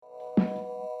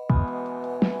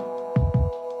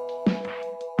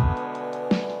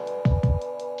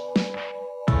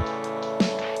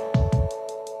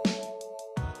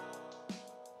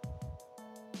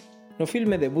No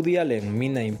filme de Woody Allen,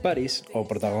 Midnight in Paris, o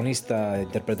protagonista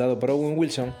interpretado por Owen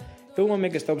Wilson é un home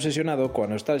que está obsesionado coa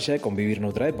nostalgia e con vivir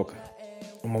noutra época.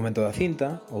 Un momento da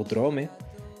cinta, outro home,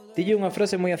 dille unha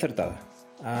frase moi acertada: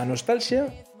 a nostalgia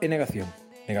é negación,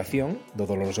 negación do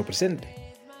doloroso presente.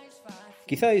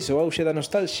 Quizáis o auxe da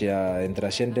nostalgia entre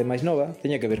a xente máis nova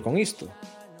teña que ver con isto,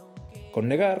 con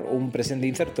negar un presente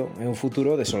incerto e un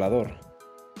futuro desolador.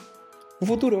 Un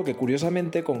futuro que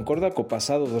curiosamente concorda co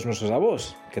pasado dos nosos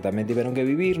avós, que tamén tiveron que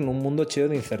vivir nun mundo cheo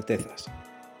de incertezas.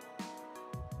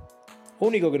 O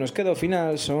único que nos queda ao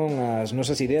final son as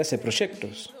nosas ideas e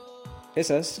proxectos,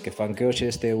 esas que fan que hoxe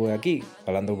esteu aquí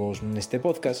falándovos neste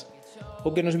podcast,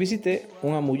 ou que nos visite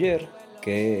unha muller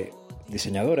que é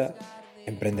diseñadora,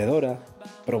 emprendedora,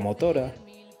 promotora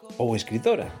ou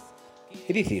escritora.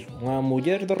 É dicir, unha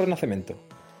muller do Renacemento.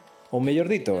 Ou mellor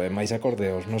dito, e máis acorde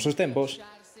aos nosos tempos,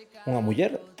 unha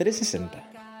muller 360.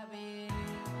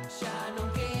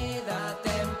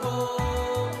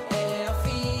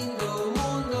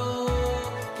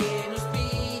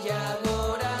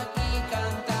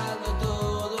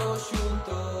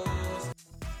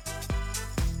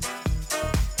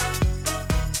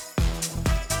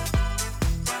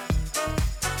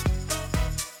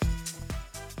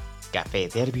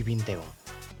 Café Derbi 21,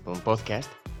 un podcast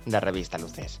da revista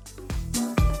Luces.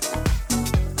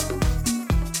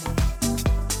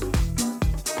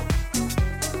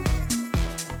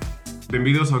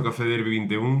 Benvidos ao Café Derbi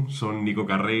 21, son Nico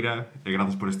Carreira e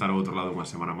grazas por estar ao outro lado unha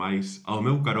semana máis. Ao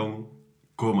meu carón,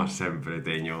 como sempre,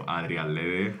 teño a Adrián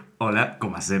Lede. Hola,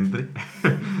 como sempre.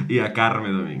 E a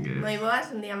Carme Domínguez. Moi boas,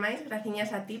 un día máis,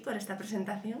 graciñas a ti por esta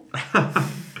presentación.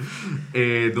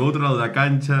 Do outro lado da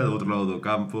cancha, do outro lado do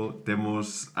campo,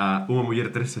 temos a unha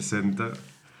muller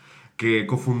 360 que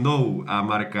cofundou a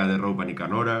marca de roupa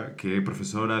Nicanora, que é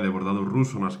profesora de bordado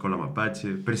ruso na Escola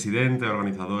Mapache, presidenta e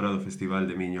organizadora do Festival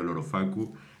de Miño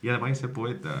Lorofacu e ademais é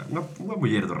poeta, unha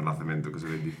muller do Renacemento que se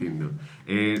ven dicindo.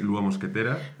 Lúa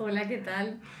Mosquetera. Hola, que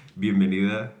tal?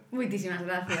 Bienvenida. Moitísimas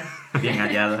gracias. Bien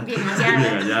hallada. Bien hallada.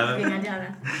 Bien hallada. Bien hallada.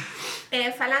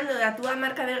 Falando da túa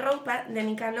marca de roupa, de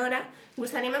Nicanora,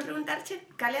 gustaríame preguntarche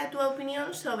cal é a túa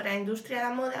opinión sobre a industria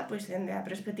da moda, pois dende a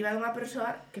perspectiva dunha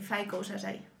persoa que fai cousas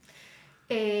aí.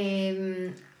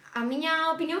 A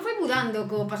miña opinión foi mudando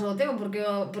co paso do tempo, porque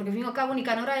fin ao cabo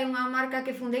Nicanora é unha marca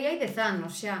que fundei hai 10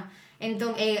 anos xa.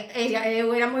 Entón, eu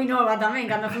era moi nova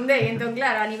tamén cando fundei, entón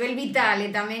claro, a nivel vital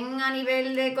e tamén a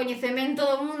nivel de coñecemento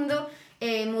do mundo,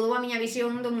 mudou a miña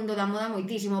visión do mundo da moda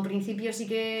moitísimo. Ao principio sí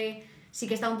que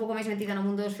estaba un pouco máis metida no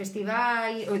mundo dos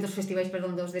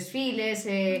desfiles,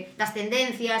 das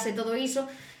tendencias e todo iso.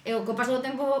 E co paso do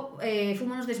tempo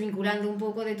fomos desvinculando un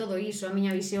pouco de todo iso. A miña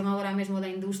visión agora mesmo da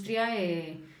industria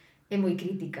é moi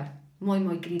crítica, moi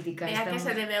crítica. E a que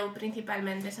se debeu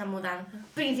principalmente esa mudanza?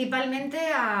 Principalmente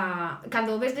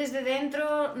cando ves desde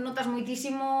dentro notas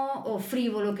moitísimo o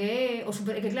frívolo que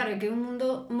é, que claro, é que é un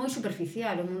mundo moi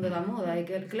superficial, o mundo da moda, e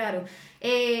que claro,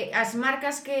 as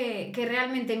marcas que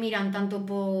realmente miran tanto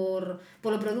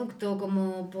polo produto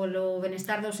como polo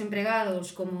benestar dos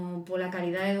empregados, como pola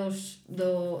calidade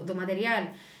do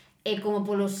material, e como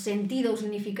polo sentido ou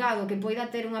significado que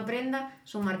poida ter unha prenda,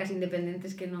 son marcas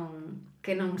independentes que non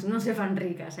se fan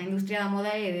ricas. A industria da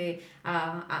moda é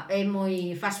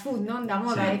moi fast food, non? Da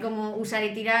moda, sí. É como usar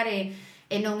e tirar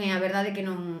e non é a verdade que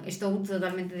non estou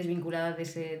totalmente desvinculada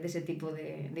dese tipo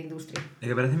de industria. E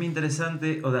que pareceme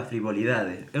interesante o da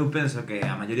frivolidade. Eu penso que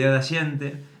a maioría da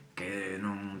xente que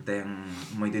non ten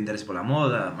moito interese pola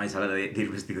moda, máis alá de ir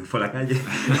vestido pola calle,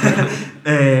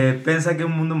 pensa que é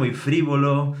un mundo moi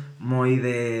frívolo, moi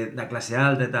da clase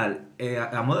alta e tal.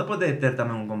 A moda pode ter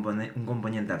tamén un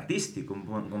componente artístico,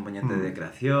 un componente de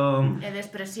creación, e de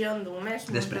expresión dun mesmo.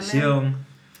 De expresión.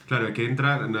 Tamén. Claro, é que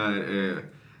entra na...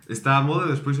 Está a moda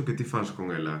e despois o que ti fas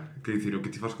con ela. Que dicir, o que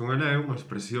ti fas con ela é unha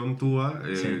expresión túa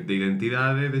sí. De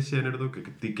identidade, de xénero, que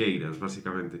ti queiras,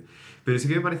 basicamente. Pero sí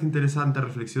que me parece interesante a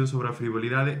reflexión sobre a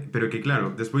frivolidade, pero que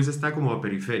claro, despois está como a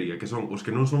periferia, que son os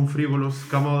que non son frívolos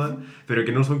ca moda, pero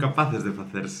que non son capaces de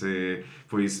facerse,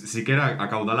 pois, siquera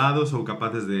acaudalados ou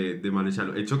capaces de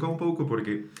manexalo. E choca un pouco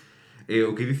porque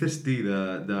o que dices ti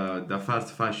da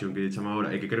fast fashion, que lle chama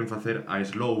agora, é que queren facer a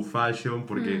slow fashion,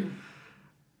 porque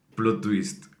plot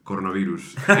twist,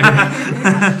 coronavirus.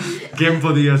 Quen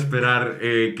podía esperar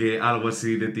que algo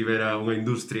así detivera unha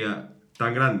industria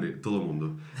tan grande? Todo o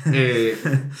mundo.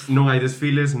 Non hai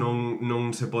desfiles,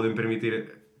 non se poden permitir,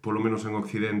 polo menos en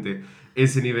Occidente,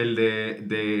 ese nivel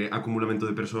de acumulamento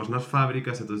de persoas nas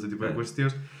fábricas e todo este tipo de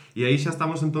cuestións. E aí xa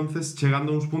estamos entonces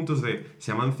chegando a uns puntos de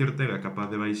se Amancio Ortega é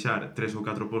capaz de baixar 3 ou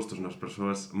 4 postos nas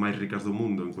persoas máis ricas do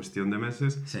mundo en cuestión de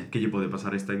meses, que lle pode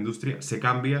pasar a esta industria, se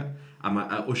cambia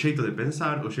o xeito de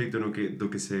pensar, o xeito do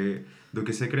que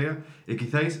se crea, e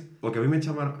quizáis o que a mí me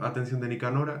chama a atención de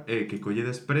Nicanora é que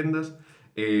colledes prendas.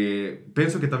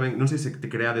 Penso que tamén, non sei se te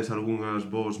creades algunhas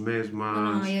vos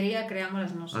mesmas. Non, a maioría creamos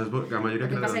as nosas. A maioría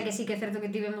O que pasa é que sí que é certo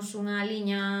que tivemos unha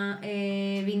liña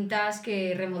vintage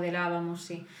que remodelábamos,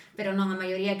 sí. Pero non, a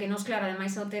maioría que nos, claro,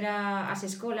 ademais ao ter as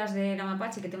escolas de la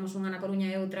Mapache, que temos unha na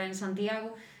Coruña e outra en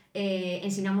Santiago,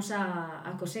 ensinamos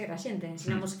a coser a xente,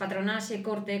 ensinamos patronaxe,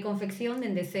 corte e confección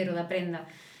dende cero da prenda,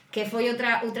 que foi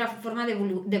outra forma de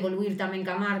evoluir tamén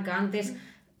ca marca. Antes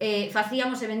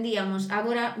facíamos e vendíamos,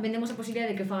 agora vendemos a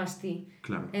posibilidade de que fagas ti.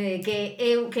 Claro.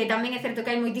 Que tamén é certo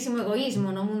que hai moitísimo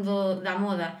egoísmo no mundo da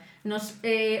moda. Nos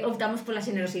optamos pola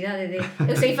generosidade de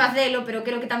eu sei facelo, pero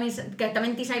quero que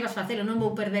tamén ti saibas facelo, non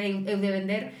vou perder eu de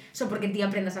vender só porque ti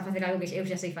aprendas a facer algo que eu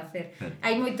xa sei facer.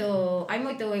 Hai moito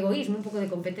egoísmo, un pouco de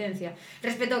competencia.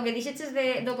 Respecto ao que dixeches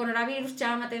do coronavirus,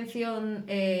 chama a atención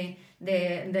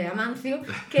de Amancio,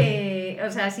 que, o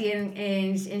sea, así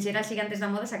en xeral xigantes da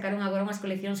moda sacaron agora unhas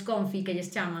coleccións comfy que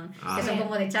lles chaman, que son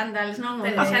como de chándals, non?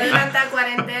 Pero xa durante a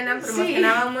cuarentena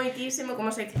promocionaban moitísimo como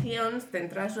seccións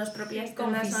dentro das súas propias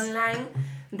tendas online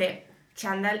de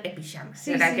chándal e pixama.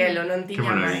 Era aquelo, non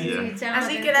tiña máis.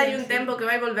 Así que dai un tempo que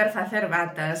vai volver facer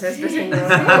batas este señor.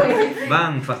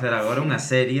 Van facer agora unha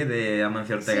serie de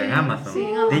Amancio Ortega en Amazon.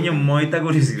 Teño moita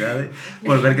curiosidade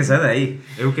por ver que sae de aí.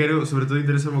 Eu quero, sobre todo,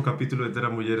 interesarme o capítulo de ter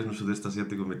a mulleres no sudeste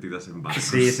asiático metidas en barcos.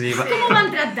 Sí. Como van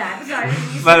tratar, sabes?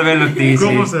 Val velo ti,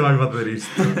 Como se vai facer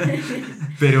isto?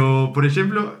 Pero, por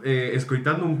exemplo,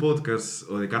 escoitando un podcast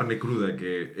o de carne cruda,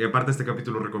 que, e aparte este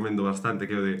capítulo recomendo bastante,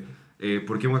 que é o de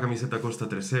por que unha camiseta costa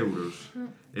 3 euros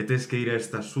e tes que ir a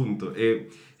este asunto.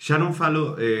 Xa non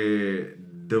falo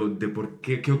de por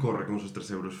que ocorre con esos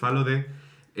 3 euros, falo de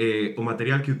o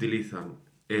material que utilizan,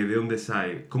 de onde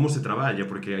sae, como se traballa,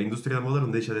 porque a industria da moda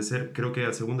non deixa de ser, creo que é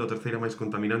a segunda ou terceira máis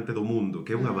contaminante do mundo,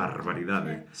 que é unha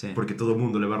barbaridade, porque todo o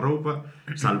mundo leva roupa,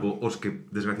 salvo os que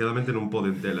desgraciadamente non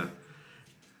poden tela.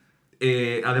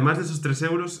 Ademais desos 3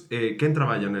 euros, quen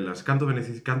traballa nelas? Canto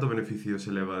beneficio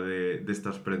se leva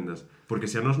destas prendas? Porque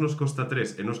se a nos costa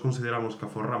 3 e nos consideramos que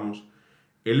aforramos,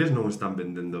 eles non están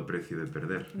vendendo a precio de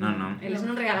perder. Non. Eles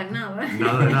non regalan nada.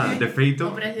 Nada de nada. De feito,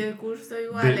 O precio de custo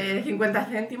igual é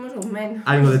 50 céntimos ou menos.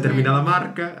 hai unha determinada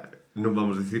marca, non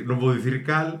vou dicir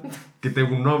cal, que ten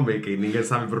un nome que ninguén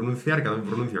sabe pronunciar, cada un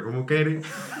pronuncia como quere,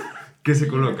 que se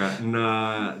coloca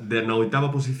na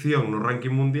 8ª posición no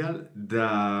ranking mundial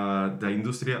da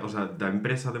industria, o sea, da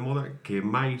empresa de moda que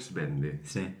máis vende.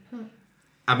 Sí.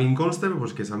 A min consta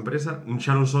pois, que esa empresa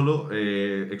xa non só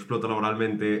explota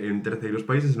laboralmente en terceiros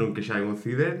países, senón que xa en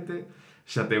Occidente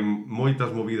xa ten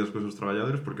moitas movidas cos seus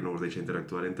traballadores porque non os deixa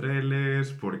interactuar entre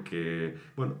eles, porque,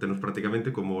 bueno, tenos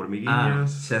prácticamente como hormiguiñas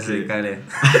xa sei cale.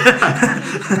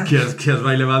 que as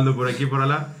vai levando por aquí e por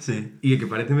alá. Sí. E que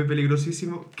pareceme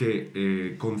peligrosísimo que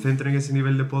concentren ese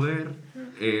nivel de poder,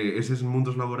 eses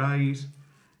mundos laborais,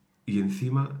 e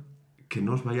encima que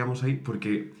nos vayamos aí,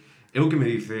 porque é o que me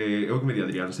di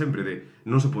Adrián sempre, de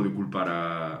non se pode culpar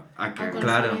a que...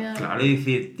 Claro. É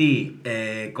dicir, ti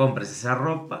compras esa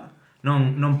roupa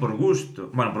non por gusto,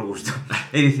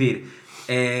 é dicir,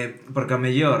 porque a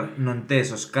mellor non tes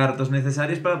os cartos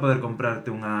necesarios para poder comprarte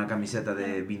unha camiseta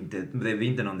de 30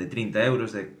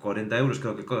 euros, de 40 euros,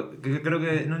 creo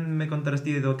que non me contaras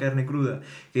ti do carne cruda,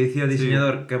 que dicía o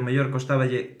diseñador que a mellor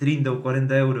costaballe 30 ou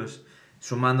 40 euros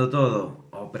sumando todo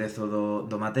ao prezo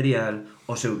do material,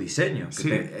 o seu diseño,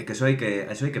 que eso hai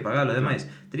que pagalo, ademais,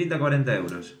 30-40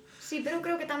 euros. Sí, pero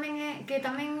creo que tamén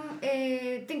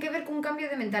ten que ver cun cambio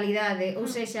de mentalidade, ou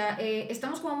seja,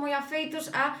 estamos como moi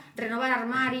afeitos a renovar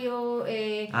armario,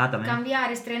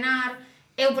 cambiar, estrenar.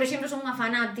 Eu, por exemplo, son unha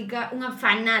fanática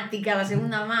da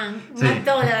segunda man, unha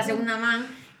tola da segunda man,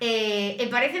 e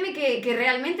pareceme que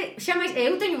realmente xa máis,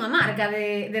 eu teño unha marca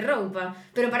de roupa,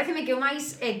 pero pareceme que o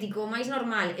máis ético, o máis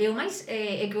normal e o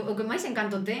que máis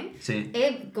encanto ten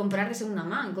é comprar de segunda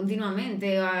man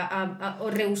continuamente, o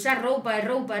reusar roupa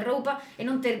e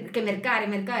non ter que mercar,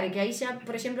 e que aí xa,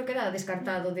 por exemplo, queda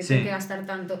descartado de ter que gastar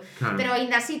tanto. Pero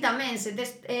aínda así tamén, se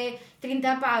tes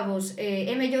 30 pavos,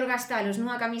 é mellor gastalos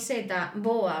nunha camiseta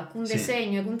boa, cun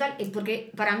deseño e cun tal,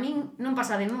 porque para min non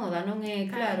pasa de moda, non é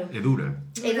claro. É dura.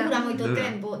 É dura moito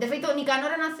tempo. De feito,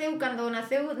 Nicanora naceu cando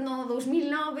naceu no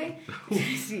 2009.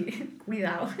 Sí,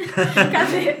 cuidado.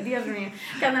 Dios mío.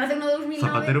 Cando naceu no 2009.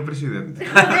 Zapatero presidente.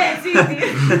 Sí, tío.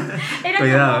 Era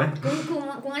Cuidado,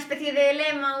 como cunha especie de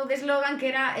lema ou de eslogan que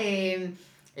era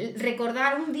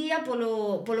recordar un día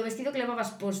polo vestido que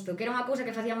levabas posto, que era unha cousa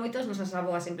que facían moitos nosas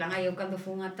avoas, en plan, eu cando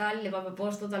fun a tal levaba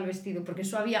posto tal vestido, porque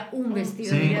só había un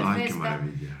vestido de ir á festa.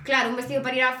 Claro, un vestido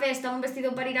para ir á festa, un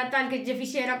vestido para ir a tal, que lle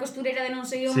fixera a costureira de non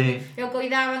sei onde, e o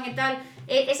coidaban e tal.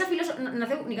 Esa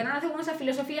Nicanor naceu con esa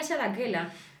filosofía xa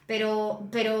daquela. Pero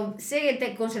segue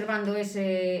conservando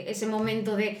ese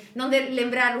momento de non de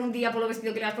lembrar un día polo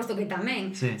vestido que le has posto, que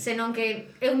tamén, senón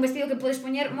que é un vestido que podes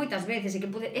poñer moitas veces e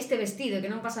que este vestido que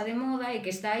non pasa de moda e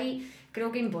que está aí,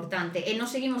 creo que é importante. E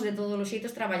nos seguimos de todos os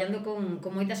xeitos traballando con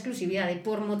moita exclusividade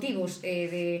por motivos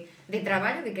de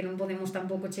traballo, de que non podemos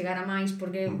tampouco chegar a máis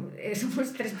porque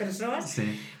somos 3 persoas,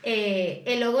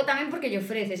 e logo tamén porque lle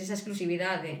ofreces esa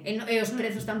exclusividade e os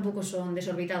prezos tampouco son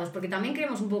desorbitados, porque tamén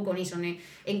creemos un pouco niso, en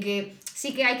que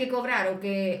sí que hai que cobrar o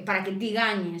que para que ti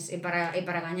gañes e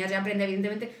para gañarlle a prenda,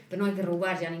 evidentemente, pero non hai que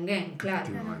roubarlle a ninguén,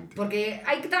 claro, porque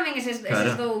hai tamén eses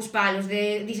dous palos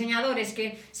de diseñadores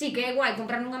que sí que é guai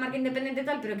comprar nunha marca independente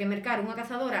tal, pero que mercar unha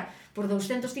cazadora por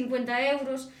 250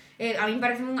 euros, a mí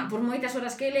parece por moitas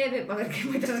horas que leve, a ver que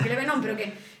moitas horas que leve non, pero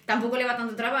que tampouco leva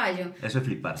tanto traballo. Eso é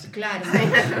fliparse. Claro.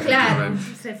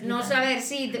 Non saber,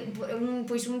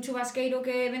 pois un chubasqueiro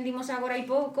que vendimos agora hai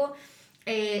pouco,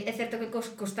 é certo que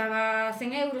costaba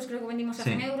 100 euros, creo que vendimos a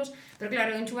 100 euros, pero claro,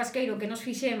 é un chubasqueiro que nos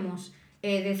fixemos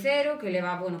de cero, que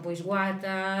leva, pois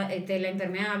guata, tela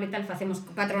impermeable e tal,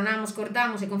 patronamos,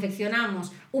 cortamos e confeccionamos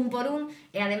un por un,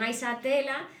 e ademais a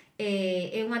tela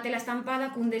é unha tela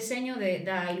estampada cun deseño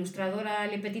da ilustradora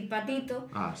Le Petit Patito.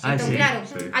 Entón, claro,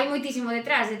 hai moitísimo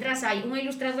detrás hai unha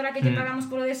ilustradora que lle pagamos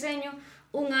polo deseño,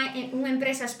 unha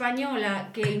empresa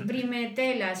española que imprime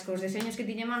telas cos deseños que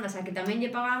ti lle mandas a que tamén lle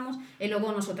pagamos, e logo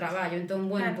o noso traballo. Entón,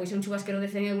 pois é un chubasquero de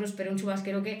 100 euros, pero é un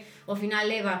chubasquero que ao final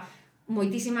leva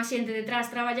moitísima xente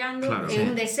detrás traballando, é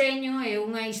un deseño, é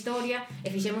unha historia, e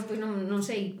fixemos, pois non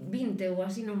sei, 20 ou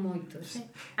así, non moitos.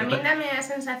 A mí dame a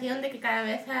sensación de que cada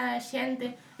vez a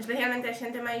xente, especialmente a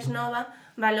xente máis nova,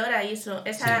 valora iso,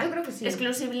 esa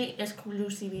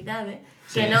exclusividade,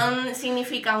 que non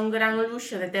significa un gran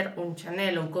luxo de ter un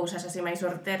Chanel ou cousas así máis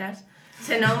horteras,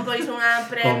 senón pois unha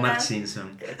prenda... Como Mark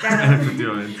Simpson. Claro,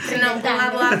 efectivamente. senón unha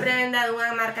boa prenda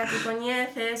dunha marca que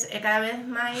coñeces, e cada vez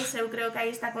máis eu creo que hai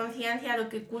esta conciencia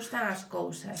do que custan as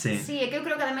cousas. Sí, é que eu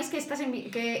creo que ademais que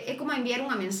é como enviar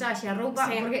unha mensaxe a roupa,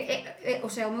 porque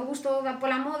o meu gusto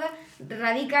pola moda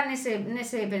radica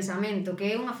nese pensamento,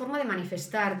 que é unha forma de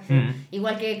manifestarte,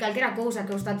 igual que calquera cousa,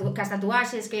 que as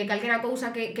tatuaxes, que calquera cousa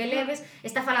que leves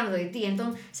está falando de ti.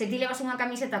 Entón, se ti levas unha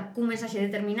camiseta cun mensaxe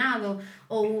determinado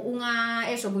ou unha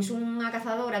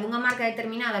cazadora dunha marca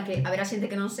determinada, que haberá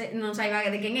xente que non saiba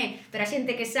de quen é, pero a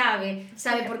xente que sabe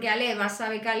porque a levas,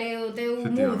 sabe cal é o teu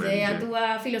mood, a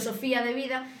túa filosofía de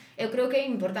vida, eu creo que é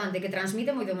importante, que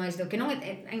transmite moito máis do que non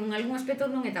en algún aspecto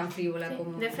non é tan frívola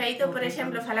como... De feito, por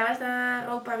exemplo, falabas da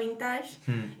roupa vintage,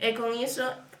 e con iso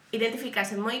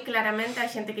identificase moi claramente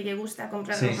a xente que lle gusta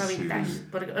comprar roupa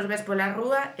vintage, porque os ves pola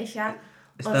rúa e xa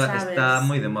Está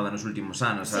moi de moda nos últimos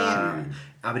anos,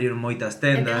 abrir moitas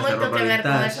tendas de roupa vintage. Ten moito que ver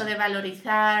con eso de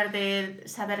valorizar, de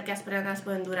saber que as prendas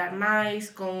poden durar máis,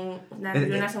 con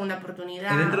darlle unha segunda oportunidade.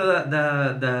 E dentro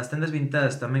das tendas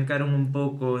vintage tamén caeron un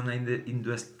pouco na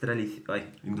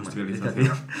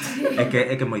industrialización. É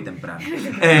que é moi temprano.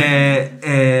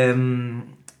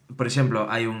 Por exemplo,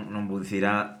 hai non vou dicir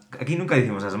aquí nunca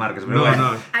dicimos as marcas, pero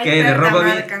bueno, que é de roupa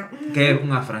que é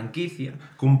unha franquicia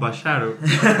cun paxaro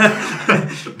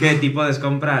que ti podes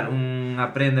comprar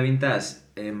unha prenda vintage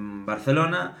en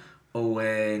Barcelona ou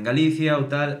en Galicia ou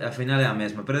tal, ao final é a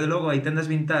mesma, pero de logo hai tendas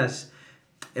vintage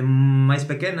máis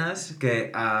pequenas que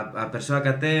a persoa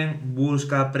que a ten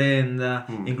busca a prenda,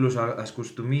 incluso as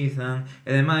customizan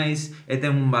e demais, e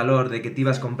ten un valor de que ti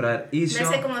vas comprar iso.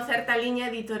 Vese como certa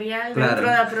liña editorial dentro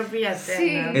da propia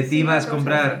tenda. E ti vas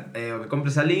comprar o que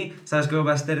compres ali, sabes que o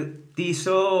vas ter ti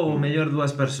só ou mellor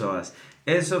dúas persoas.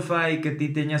 Eso fai que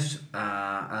ti teñas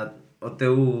o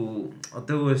teu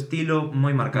estilo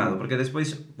moi marcado, porque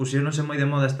despois puxeronse moi de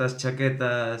moda estas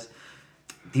chaquetas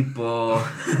tipo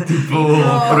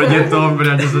Proyecto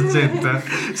Hombre años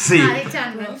 80. Sí. De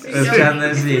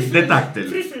Chandler, sí. De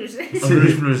táctil. O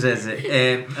Plus ese.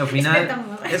 Ao final,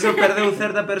 eso perdeu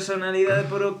certa personalidade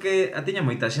por o que a tiña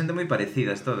moita xente moi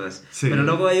parecidas todas. Pero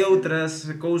logo hai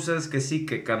outras cousas que sí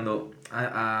que cando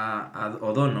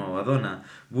o dono ou a dona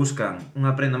buscan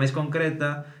unha prenda máis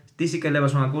concreta, ti sí que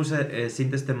levas unha cousa e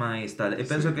sinteste máis tal. E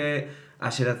penso que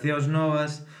as xeracións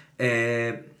novas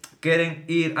queren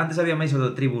ir, antes había máis o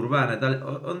do tribu urbana e tal,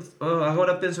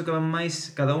 agora penso que van máis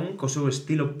cada un co seu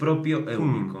estilo propio e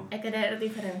único. É querer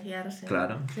diferenciarse.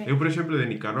 Claro. Sí. Eu, por exemplo, de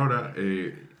Nicanora,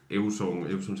 eu son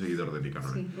seguidor de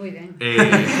Nicanora. Sí, moi ben.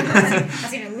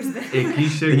 Así me gusta.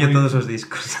 Teño todos os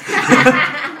discos.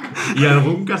 E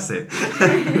algún cassette.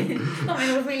 O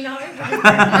menos 2009.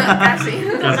 Casi.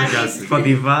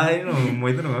 Spotify,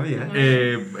 moito non había.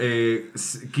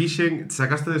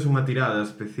 Sacastedes unha tirada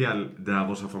especial da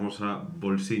vosa famosa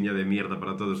bolsiña de mierda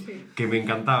para todos, que me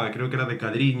encantaba, creo que era de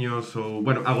cadriños ou...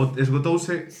 Bueno,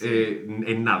 esgotouse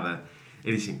en nada.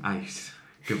 E dixen, ai,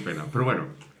 que pena. Pero bueno...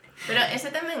 Pero ese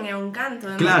tamén é un canto.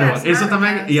 Claro, eso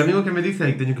tamén, e a mí o que me dice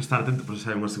aí teño que estar atento por se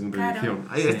hai unha segunda edición.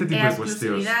 Este tipo de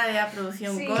cuestións. A exclusividade, a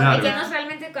produción corta. E que nos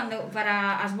realmente,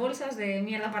 para as bolsas de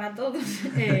mierda para todos,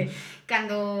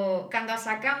 cando as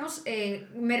sacamos,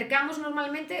 mercamos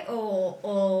normalmente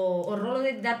o rolo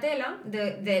da tela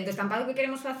do estampado que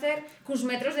queremos facer cuns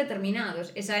metros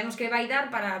determinados. E sabemos que vai dar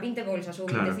para 20 bolsas ou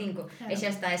 25. E xa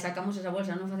está, e sacamos esa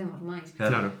bolsa, non facemos máis.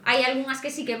 Hai algunhas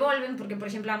que sí que volven, porque, por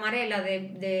exemplo, a amarela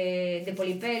de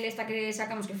polipel, esta que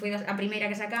sacamos, que foi a primeira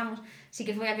que sacamos, sí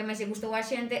que foi a que máis se gustou a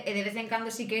xente, e de vez en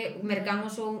cando sí que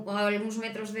mercamos algúns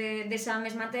metros desa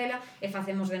mesma tela e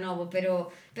facemos de novo, pero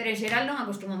en xeral non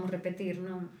acostumamos repetir,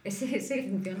 non? Ese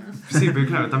funciona. Sí, pero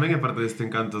claro, tamén é parte deste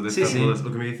encanto destas modas.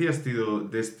 O que me dicías,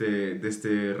 tío,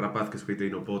 deste rapaz que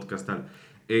escoitei no podcast, tal,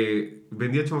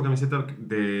 vendía unha camiseta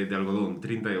de algodón,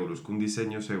 30 euros, cun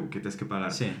diseño seu que tes que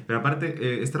pagar. Pero aparte,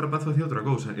 este rapaz facía outra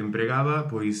cousa, empregaba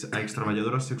pois a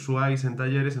extraballadoras sexuais en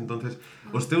talleres, entonces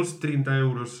os teus 30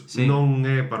 euros non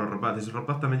é para o rapaz, ese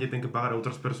rapaz tamén lle ten que pagar a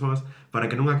outras persoas para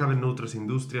que non acaben noutras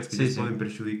industrias que lles poden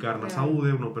perxudicar na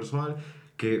saúde ou no persoal,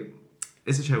 que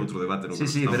ese xa é outro debate.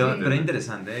 Pero é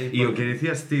interesante. E o que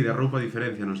decías ti da roupa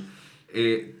diferencianos,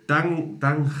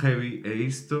 tan heavy é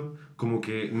isto como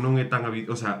que non é tan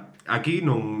habitual, o sea, aquí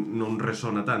non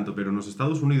resona tanto, pero nos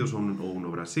Estados Unidos ou no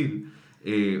Brasil,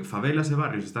 favelas e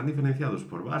barrios están diferenciados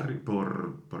por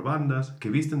bandas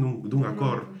que visten dunha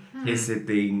cor, e se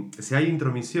hai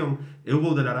intromisión, eu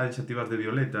vou de laranxa, ti vas de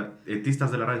violeta, e ti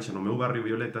estás de laranxa no meu barrio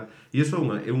violeta, e iso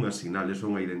é unha sinal, iso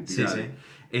é unha identidade.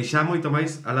 E xa moito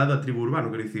máis alá da tribu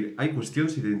urbano, quero dicir, hai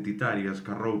cuestións identitarias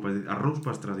que as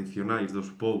roupas tradicionais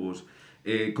dos povos,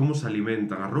 como se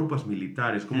alimentan, as roupas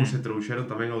militares, como se trouxeron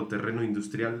tamén ao terreno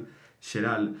industrial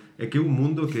xeral, é que é un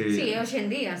mundo que... Sí, hoxe en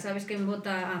día, sabes quen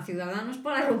vota a Ciudadanos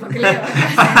pola roupa que leva.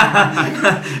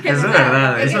 Eso é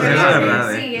verdade, eso é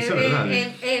verdade.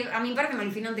 A min parece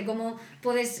alucinante como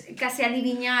podes case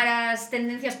adiviñar as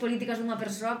tendencias políticas dunha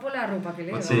persoa pola roupa que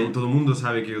leva. Todo o mundo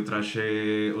sabe que o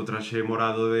traxe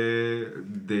morado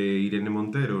de Irene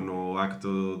Montero no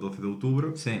acto 12 de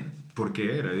outubro,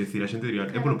 porque era, é dicir, a xente diría,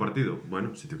 é polo partido.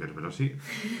 Bueno, se te queres ver así,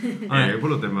 é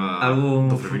polo tema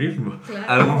do feminismo.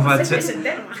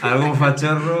 Algún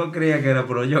fachorro creía que era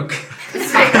polo Joker.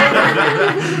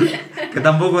 Que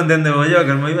tampouco entende o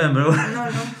Joker moi ben, pero...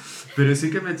 Pero sí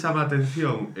que me chama a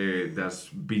atención das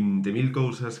 20.000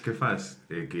 cousas que faz,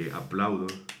 que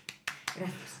aplaudo.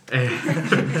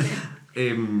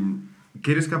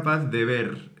 Que eres capaz de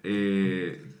ver,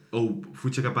 ou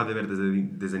fuche capaz de ver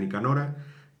desde Nicanora,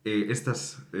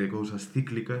 estas cousas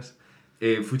cíclicas,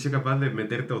 fuche capaz de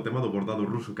meterte ao tema do bordado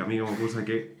ruso, que a mí é unha cousa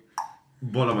que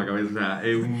bola má cabeza,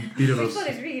 é un tiro nos...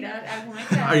 Podes vir a alguna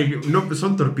clase? Non,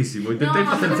 son torpísimo, intentei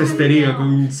facer cestería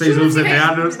con 6 ou 7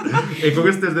 anos e con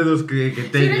estes dedos que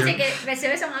teño. Xúroche que se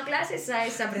ves a unha clase xa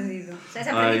es aprendido,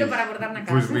 para bordar na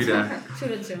casa. Pois mira,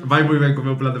 vai moi ben co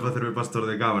meu plan de facerme pastor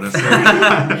de cabras.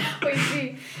 Pois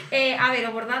sí. A ver,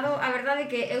 o bordado, a verdade é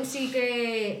que eu sí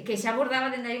que xa bordaba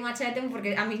dende aí unha chea de tempo,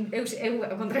 porque a mí, eu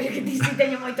ao contrario que ti, sí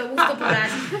teño moito gusto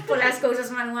polas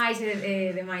cousas manuais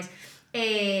e demais.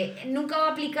 Nunca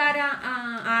o aplicar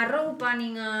a roupa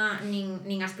nin a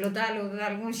explotalo de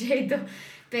algún xeito,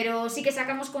 pero sí que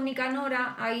sacamos con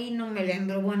Nicanora, aí non me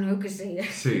lembro, bueno, eu que sei,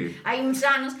 hai uns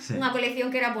anos, unha colección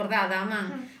que era bordada a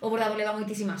man. O bordado leva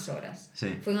moitísimas horas.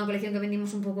 Foi unha colección que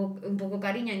vendimos un pouco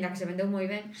cariña, ainda que se vendeu moi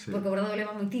ben, porque o bordado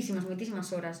leva moitísimas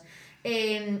horas.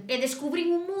 E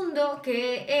descubrín un mundo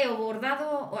que é o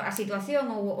bordado, a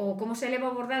situación ou como se leva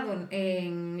o bordado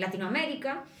en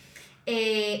Latinoamérica.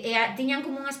 Tiñan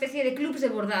como unha especie de clubs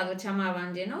de bordado,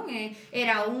 chamábanlle, non?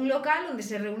 Era un local onde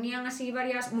se reunían así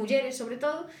varias mulleres, sobre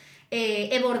todo,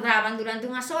 e bordaban durante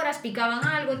unhas horas, picaban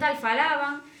algo, tal,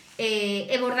 falaban,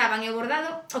 e bordaban. E o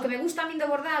bordado, o que me gusta a min do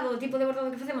bordado, o tipo de bordado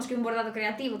que facemos, que é un bordado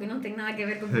creativo, que non ten nada que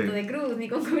ver con punto de cruz, ni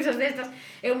con cousas destas,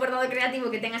 é un bordado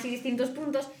creativo que ten así distintos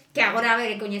puntos, que agora, a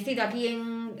ver, é coñecido aquí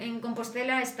en en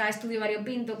Compostela está Estudio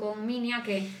Variopinto con Minia,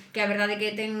 que a verdade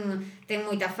que ten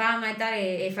moita fama e tal,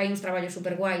 e fai uns traballos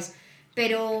super guais.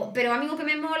 Pero a mí o que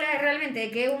me mola é realmente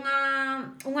que é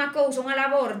unha cousa, unha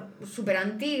labor super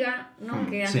antiga, non?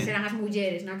 Que antes eran as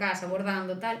mulleres na casa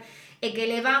bordando tal, e que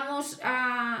levamos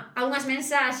a unhas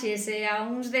mensaxes e a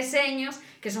uns deseños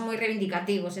que son moi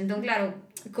reivindicativos. Entón, claro,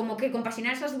 como que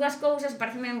compaxinar esas dúas cousas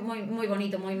pareceme moi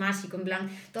bonito, moi máxico, en plan,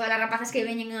 todas as rapazas que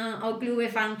veñen ao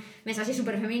clube fan mensaxes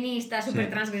super feministas, super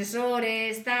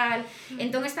transgresores, tal.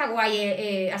 Entón está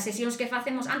guai, as sesións que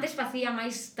facemos, antes facía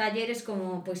máis talleres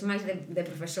como, pois, máis de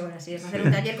profesoras, e facer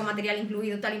un taller con material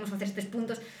incluído, tal, imos facer estes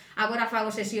puntos. Agora fago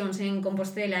sesións en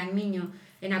Compostela, en Miño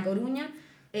e na Coruña,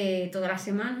 todas as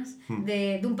semanas,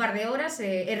 dun par de horas,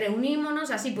 e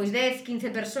reunímonos, así, pois 10, 15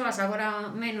 persoas,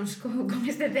 agora menos con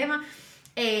este tema,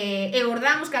 e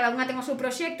bordamos, cada unha ten o seu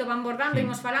proxecto, van bordando,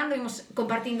 imos falando, imos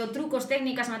compartindo trucos,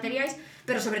 técnicas, materiais,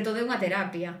 pero sobre todo é unha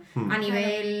terapia a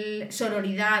nivel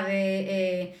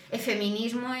sororidade e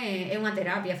feminismo, é unha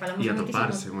terapia, falamos e moitísimo.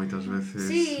 atoparse moitas veces.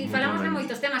 Sí, falamos de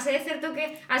moitos temas, e é certo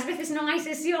que ás veces non hai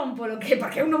sesión porque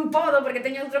eu non podo, porque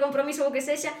teño outro compromiso ou que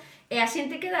sexa, e a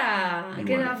xente queda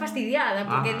fastidiada,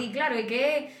 porque di, claro, é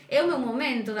que é o meu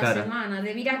momento da semana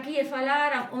de vir aquí e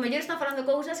falar, o mellor están falando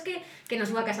cousas que na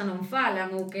súa casa non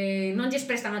falan, ou que non lles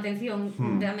prestan atención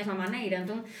da mesma maneira,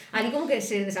 entón, ali como que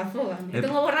se desafogan.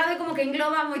 Entón, o bordado é como que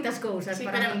engloba moitas cousas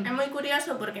para pero mí. É moi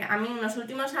curioso porque a min nos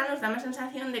últimos anos dá a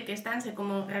sensación de que estánse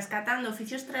como rescatando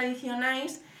oficios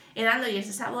tradicionais e dándolles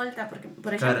esa volta, porque,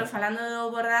 por exemplo, falando do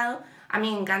bordado, a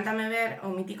mí encántame ver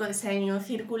o mítico deseño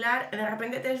circular e de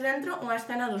repente tes dentro unha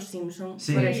escena dos Simpsons,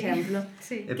 por exemplo.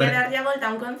 Que darlle a volta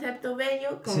a un concepto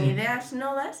bello, con ideas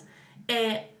novas,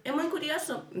 e é moi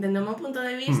curioso, dende o meu punto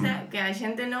de vista, que a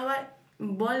xente nova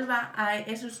volva a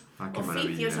esos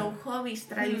oficios ou hobbies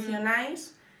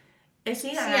tradicionais e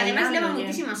siga ademais leva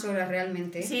moitísimas horas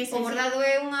realmente. O bordado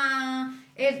é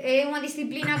unha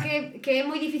disciplina que é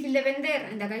moi difícil de vender,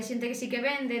 ainda que hai xente que sí que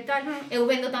vende e tal. Eu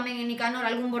vendo tamén en Nicanor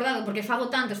algún bordado porque fago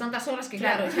tantas horas que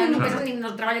claro, xa non pensas nin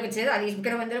no traballo que che dá, dis,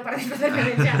 quero vendelo para desfacerme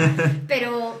de xa.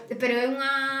 Pero é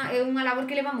unha labor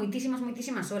que leva moitísimas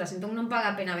horas, entón non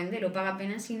paga a pena vendelo, paga a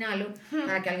pena ensinalo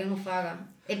para que alguén o faga.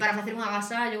 E para facer un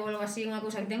agasallo ou algo así, unha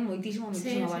cousa que ten moitísimo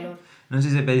valor. Non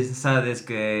sei se pensades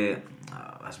que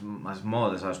as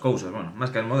modas, as cousas, bueno, máis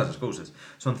que as modas, as cousas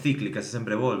son cíclicas e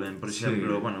sempre volven. Por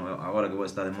exemplo, bueno, agora que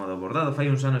está de moda o bordado,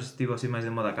 fai uns anos estivo así máis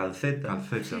de moda calceta.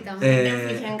 Sí, tamén. Eu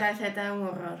fixen calceta é un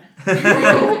horror.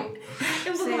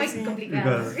 É un pouco máis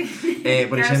complicado.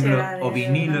 Por exemplo, o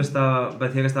vinilo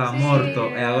parecía que estaba morto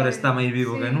e agora está máis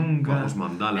vivo que nunca. Os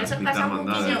mandalas, eso pasa un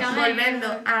poquinho volvendo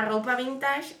a roupa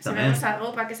vintage, se vemos a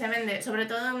roupa que se vende,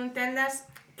 sobre todo en tendas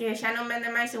que xa non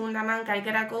vende máis segunda man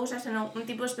calquera cousa, senón un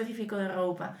tipo específico de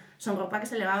roupa. Son roupa que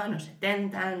se levaba nos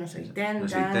 70, nos 80... Nos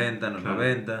 80, nos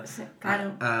 90... Sí,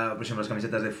 claro. Por exemplo, as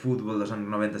camisetas de fútbol dos anos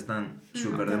 90 están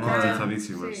super de moda.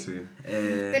 Cotizadísimas, sí.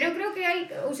 Pero eu creo que hai,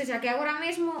 ou seja, que agora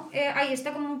mesmo aí está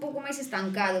como un pouco máis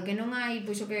estancado, que non hai,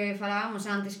 pois o que falábamos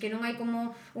antes, que non hai como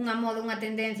unha moda, unha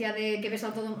tendencia de que ves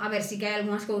ao todo... A ver, si que hai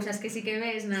algunhas cousas que sí que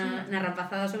ves na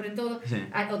rapazada sobre todo,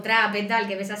 o trap e tal,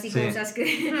 que ves así cousas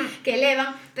que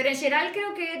elevan, pero en xeral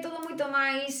creo que é todo moito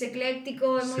máis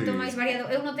ecléctico e moito máis variado.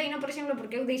 Eu notei, por exemplo,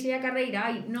 porque eu deixei a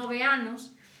carreira hai 9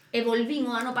 anos e volvín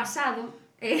o ano pasado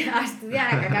a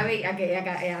estudiar, a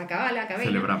acabala.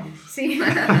 Celebramos. Sí.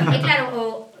 E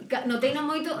claro, notei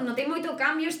moito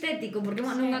cambio estético, porque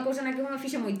non é unha cousa na que eu me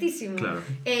fixe moitísimo.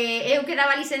 Eu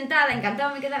quedaba ali sentada,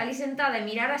 encantábame quedar ali sentada e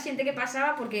mirar a xente que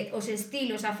pasaba, porque os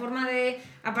estilos, a forma de...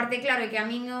 A parte, claro, é que a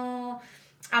min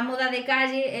a moda de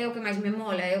calle é o que máis me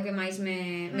mola, é o que máis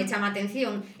me chama a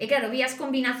atención. E claro, vi as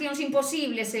combinacións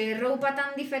imposibles e roupa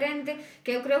tan diferente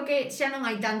que eu creo que xa non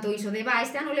hai tanto iso de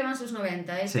este ano levanse os 90,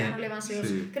 este ano levanse os...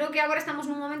 Creo que agora estamos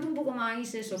nun momento un pouco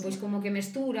máis eso, pois como que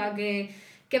mestura, que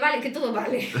vale, que todo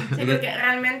vale. Sí, porque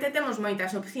realmente temos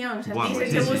moitas opcións. Se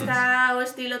te gusta o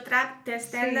estilo trap, tes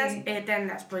tendas e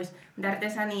tendas, pois, de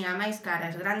artesanía máis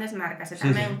caras, grandes marcas, e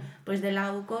tamén, pois, de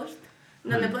low cost,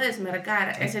 donde podes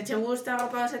mercar, e se che gusta a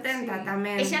roupa dos 70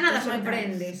 tamén. E xa nada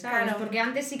sorprende, sabes? Porque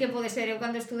antes sí que pode ser, eu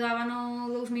cando estudaba no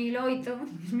 2008,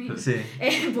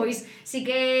 pois sí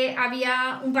que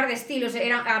había un par de estilos,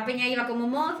 a peña iba como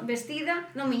mod vestida,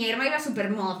 non, miña irmá iba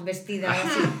super mod vestida,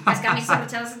 así, as camisas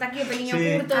abrochadas hasta aquí, o peliño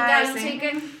curto, tal, non sei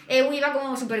que, eu iba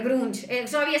como super grunge,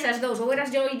 só había esas dous, ou eras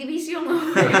Joy Division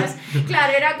ou eras,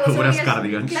 claro, era como eras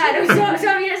Cardigans. Claro, só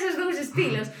había esos dous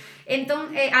estilos.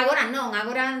 Entón, agora non,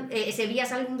 agora se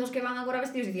vías algún dos que van agora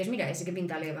vestidos dicías, mira, ese que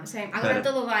pinta leva. Agora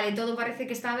todo vale, todo parece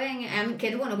que está ben,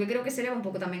 que bueno, que creo que se leva un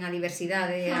pouco tamén a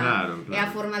diversidade e a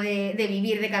forma de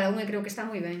vivir de cada un, e creo que está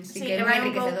moi ben. Sí, que vai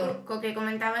un pouco co que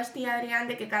comentabas ti, Adrián,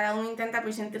 de que cada un intenta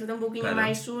pois sentirte un poquinho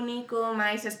máis único,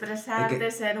 máis expresarte,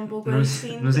 ser un pouco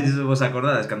distinto. Non sei se vos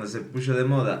acordades cando se puxo de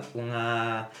moda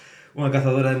unha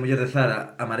cazadora de muller de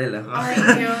Zara amarela. Ai,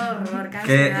 que horror,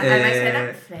 que ademais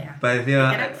era fea.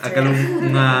 Parecía aquela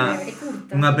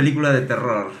unha película de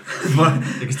terror.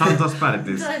 E que estaba en todas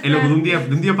partes. E logo dun día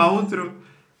para outro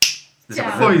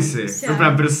foise. En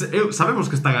plan, pero sabemos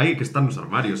que están aí, que están nos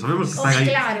armarios, sabemos que están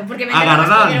aí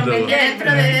agardando. Dentro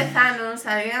de 10 anos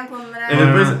alguén pondrá... E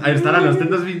despois aí estarán as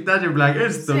tendas vintage en plan,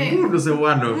 esto, no sei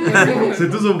ano. Se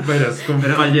tú son peras con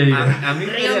palleira.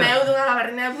 Río meu dunha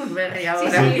gabarrina de Burberry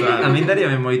agora. A min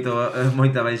daríame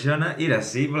moita baixona ir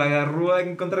así pola rúa e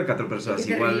encontrar 4 persoas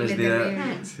igual vestidas.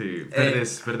 Sí,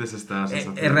 perdes esta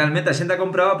sensación. E realmente a xente a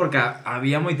compraba porque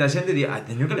había moita xente e día,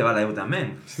 teño que levala eu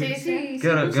tamén. Sí.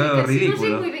 Que ridículo. Non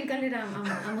sei moi ben cal era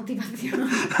a motivación.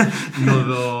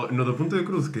 No do punto de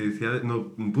cruz que dicía,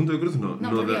 no punto de cruz no,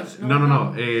 no, da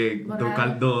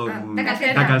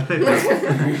calceta.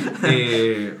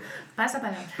 Pasa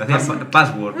palabra. Parecía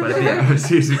password, parecía.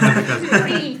 Sí,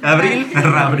 casi. Abril.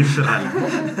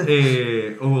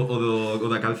 O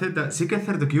da calceta, sí que é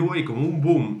certo que hubo aí como un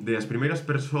boom de as primeiras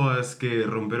persoas que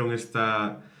romperon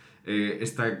esta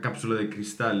cápsula de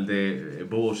cristal de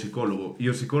vou ao psicólogo, e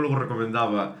o psicólogo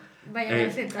recomendaba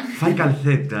fai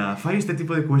calceta, fai este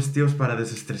tipo de cuestións para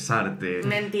desestresarte.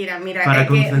 Mentira, mira, para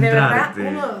que de verdad concentrarte.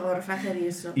 un horror facer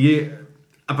iso. E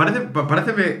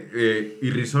pareceme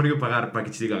irrisorio pagar para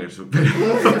que che digan eso, pero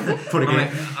porque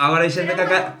agora hai xente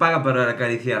que paga para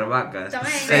acariciar vacas.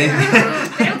 Tamén,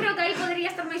 pero eu creo que aí podría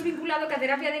estar máis vinculado ca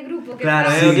terapia de grupo, que claro,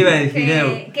 é o que iba a dicir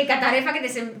eu. Que ca tarefa que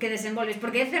desenvolves,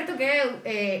 porque é certo que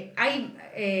hai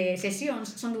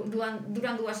sesións, duran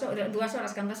 2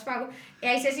 horas cando as fago,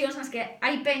 e hai sesións nas que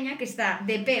hai peña que está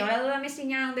de pé ao lado da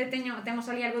mesiña onde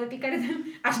temos ali algo de picar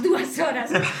as 2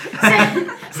 horas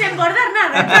sen bordar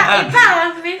nada, e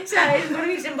paganme, sabes, por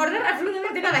mí, sen bordar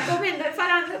absolutamente nada, comendo e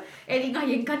falando, e din,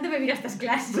 ai, encántame vir a estas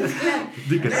clases, claro.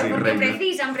 Di que sí, porque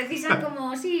reina. precisan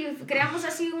como, sí, creamos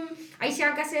así hai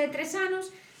xa case 3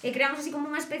 anos, e creamos así como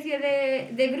unha especie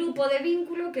de grupo, de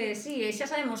vínculo que sí, xa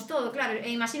sabemos todo, claro,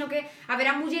 e imagino que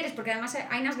haberá mulleres, porque además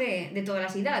hai nas de todas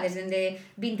as idades, dende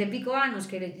 20 e pico anos,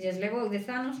 que lles levou 10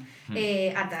 anos,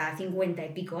 ata 50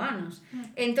 e pico anos.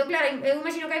 Entón, claro, eu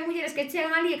imagino que hai mulleres que chegan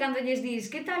ali e cando lles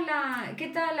dis que tal a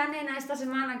nena esta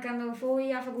semana cando foi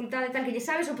á facultade tal, que lle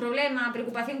sabes o problema, a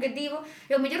preocupación que tivo,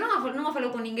 e o mellor non o falou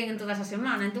con ninguén en toda esa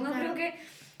semana, entón eu creo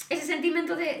que ese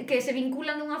sentimento de que se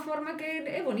vinculan dunha forma que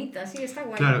é bonita, sí, está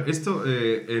guai. Claro, isto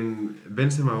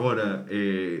vénseme agora,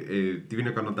 ti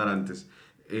vino que anotar antes,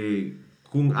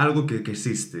 cun algo que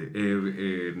existe.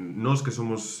 Nós que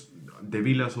somos de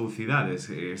vilas ou cidades,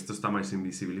 isto está máis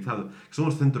invisibilizado, que son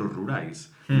os centros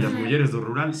rurais. E as mulleres do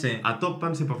rural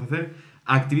atópanse para facer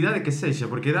a actividade que sexa,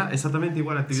 porque dá exactamente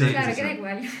igual a actividade que sexa. Claro, que dá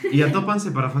igual. E atópanse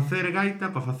para facer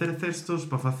gaita, para facer cestos,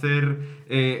 para facer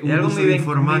un uso de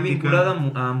informática. É algo moi vinculado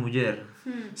á muller.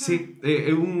 Sí,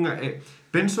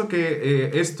 penso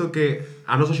que isto que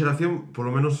a nosa xeración,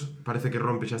 polo menos, parece que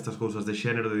rompe xa estas cousas de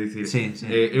xénero, de dicir,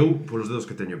 eu, polos dedos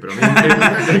que teño, pero a mí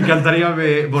encantaría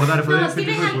bordar e fazer este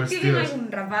tipo de cuestións. Tiven algún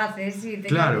rapace, sí,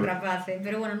 algún rapace,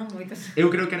 pero bueno, non moitos. Eu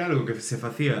creo que era algo que se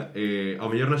facía ao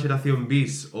mellor na xeración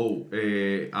bis ou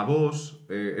avós,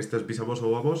 estes bisavós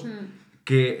ou avós,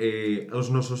 que os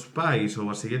nosos pais ou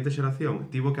a seguinte xeración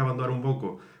tivo que abandonar un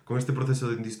pouco con este proceso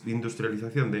de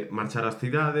industrialización de marchar ás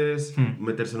cidades,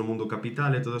 meterse no mundo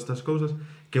capital e todas estas cousas,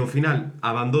 que ao final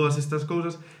abandonas estas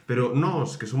cousas, pero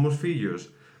nós, que somos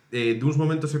fillos duns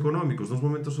momentos económicos, duns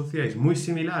momentos sociais moi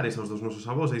similares aos dos nosos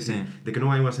avós, é dicir, de que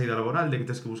non hai unha saída laboral, de que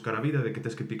tens que buscar a vida, de que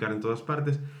tens que picar en todas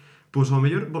partes, pois ao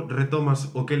mellor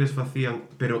retomas o que eles facían,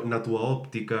 pero na túa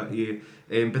óptica, e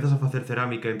empezas a facer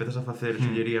cerámica, empezas a facer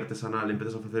xollería artesanal,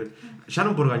 empezas a facer, xa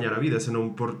non por gañar a vida,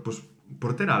 senón por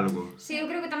ter algo. Sí, eu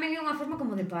creo que tamén é unha forma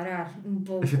como de parar un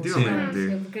pouco. Efectivamente.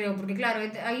 Sí, creo, porque claro,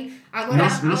 aí agora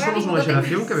Nos somos unha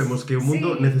xeración que vemos que o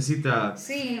mundo necesita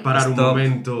parar un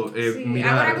momento,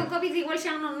 mirar. Agora co Covid igual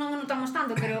xa non notamos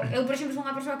tanto, pero eu, por exemplo, sou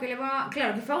unha persoa que leva,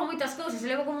 claro, que fago moitas cousas, e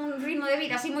levo como un ritmo de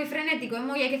vida así moi frenético, e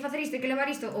moi hai que facer isto, hai que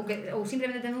levar isto, ou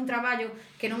simplemente tendo un traballo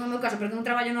que non é o meu caso, porque un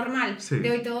traballo normal de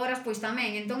 8 horas, pois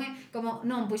tamén. Entón é como,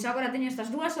 non, pois agora teño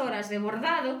estas 2 horas de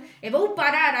bordado, e vou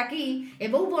parar aquí,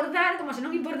 e vou bordar como se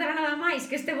non me importara nada máis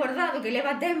que este bordado dado, que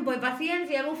leva tempo e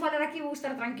paciencia, vou falar aquí, vou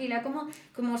estar tranquila, como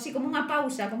unha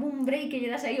pausa, como un break que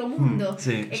lle das aí ao mundo.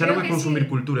 Xa non é consumir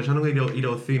cultura, xa non é ir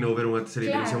ao cine ou ver unha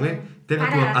serie de televisión, é ter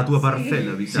a túa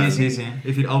parcela vital. Sí. É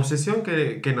dicir, a obsesión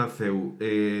que naceu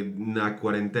na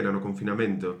cuarentena, no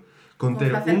confinamento, con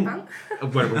ter facer pan?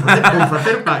 Bueno, con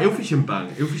facer pan, eu fixen pan.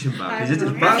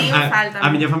 Fixeches pan? A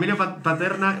miña familia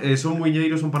paterna son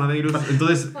muiñeiros, son panadeiros,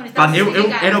 entonces eu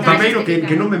especificado, era o primeiro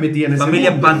que non me metía nese Familia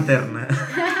mundo. panterna.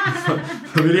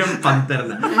 Familia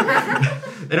panterna.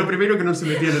 Era o primeiro que non se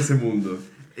metía nese mundo.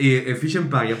 E fixen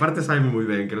pan, e aparte sabe moi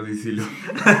ben, quero dicilo.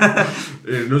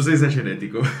 Non sei se é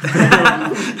xenético.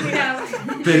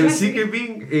 Pero sí que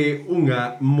vin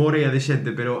unha morea de xente,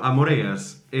 pero a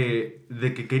moreas de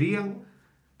que querían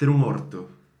ter un horto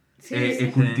e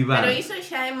cultivar. Pero iso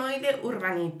xa é moi de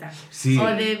urbanita. Sí. O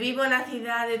de vivo na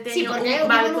cidade, Sí, teño porque eu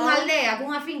un vivo balcón. nunha aldea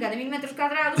cunha finca de 1000 metros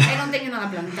cuadrados e non teño nada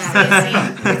plantado.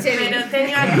 Sí, pero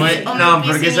teño aquí o meu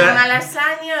piscín unha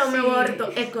lasaña e o meu horto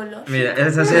ecolóxico. Mira,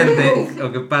 esa xente,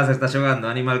 o que pasa está xogando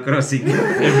Animal Crossing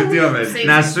Efectivamente.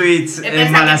 na Switch E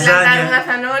en pensa que plantar unha Malasaña.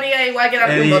 zanahoria igual que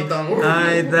darle un botón.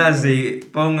 Ai, tá así,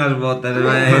 pon as botas,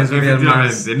 vai, subir as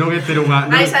mans. Efectivamente, non é ter unha...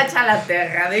 Vais a echar a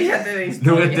terra, déxate de historia.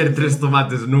 Non é ter 3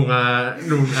 tomates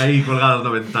aí colgados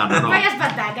na ventana, non. Vai as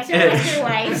patacas, que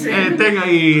guais. Ten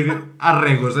aí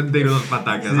arregos enteiros das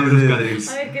patacas, sabes os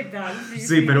cadrils. A ver que tal.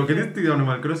 Sí, pero o que diste de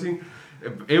Animal Crossing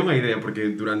é unha idea,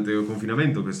 porque durante o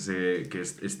confinamento que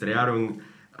estrearon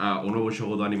o novo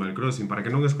xogo do Animal Crossing. Para que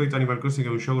non escoito, Animal Crossing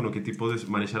é un xogo no que ti podes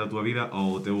manexar a túa vida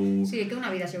ao teu... Sí, que unha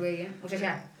vida xoguei, O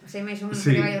sea, sei máis ou menos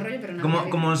Sí. que vai o rollo, pero non.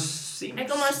 Como Sims. É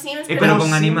como Sims, Pero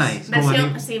con animais.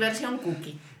 Versión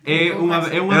cookie. É unha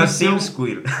É o versión... Sims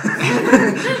queer.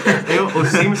 É os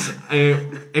Sims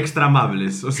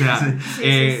extramables. O sea,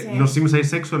 sí. nos Sims hai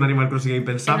sexo, no Animal Crossing é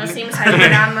impensable. No Sims hai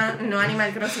drama, no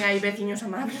Animal Crossing hai veciños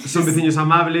amables. Son veciños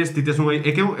amables, ti tes unha...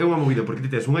 É que é unha movida, porque ti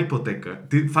tes unha hipoteca,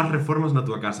 ti faz reformas na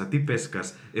túa casa, ti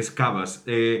pescas, excavas,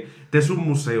 tes un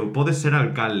museo, podes ser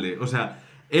alcalde, o sea,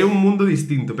 é un mundo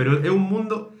distinto, pero é un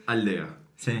mundo aldea.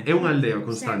 Sí. É unha aldea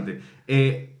constante.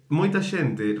 Moita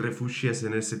xente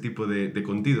refuxiase nese tipo de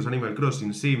contidos, Animal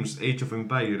Crossing, Sims, Age of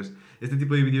Empires, este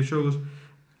tipo de videoxogos,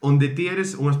 onde ti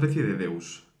eres unha especie de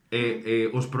deus.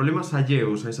 Os problemas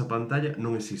alleos a esa pantalla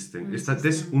non existen.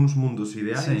 Tes uns mundos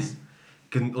ideais,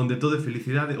 que, onde todo é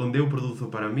felicidade, onde eu produzo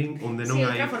para min, onde non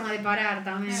hai... Sí, outra forma de parar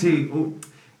tamén. Sí,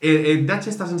 dache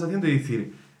esta sensación de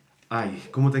dicir, ai,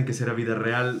 como ten que ser a vida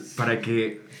real para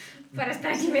que... Para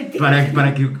estar aquí metido.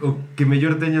 Para que o que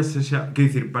mellor teñas sexa... Que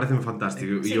dicir, pareceme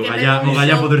fantástico. Sí, E o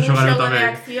gallá poder xogar eu tamén. Un xogo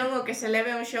de acción o que se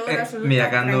leve un xogo de absoluta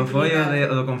Mira, cando foi o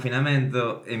tranquilidade. do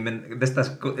confinamento,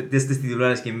 destes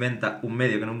titulares que inventa un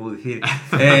medio que non vou dicir,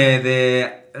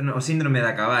 o síndrome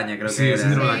da cabaña, creo que Sí, o era.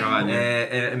 síndrome da cabaña.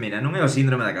 Mira, non é o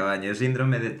síndrome da cabaña, é o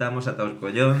síndrome de estamos ata os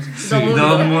collóns Sí.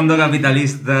 do mundo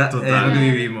capitalista Total. no que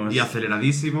vivimos. E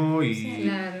aceleradísimo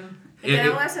e... Claro. E que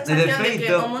dá unha sensación de que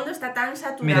feito, o mundo está tan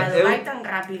saturado, mira, vai tan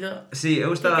rápido. Sí,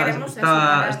 eu queremos eso,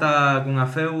 parar. estaba cunha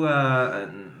feuga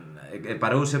que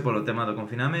parouse polo tema do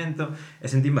confinamento e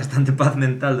sentín bastante paz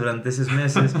mental durante eses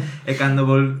meses e cando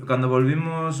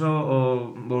volvimos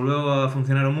volveu a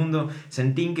funcionar o mundo,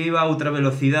 sentín que iba a outra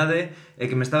velocidade e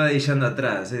que me estaba deixando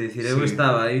atrás, é dicir, eu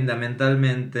estaba ainda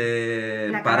mentalmente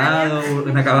parado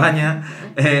na cabaña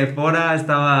e fora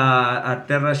estaba a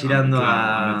terra xirando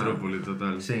a metrópole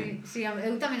total. Sí. Sí,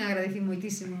 eu tamén agradeci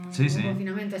moitísimo o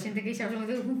confinamento, a xente que xa me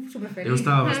deu super feliz. Eu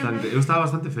estaba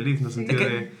bastante feliz no sentido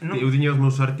de eu tiña os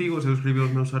meus artigos, eu escribía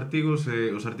os meus artigos e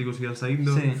os artigos ian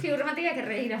saindo. Sí, eu remateía que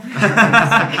reíra.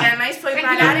 E que ademais foi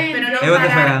parar, pero non Eu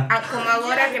parar como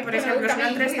agora que, por exemplo, se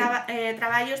non tamén tes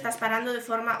traballo estás parando de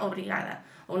forma obrigada.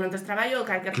 Ou non tes traballo ou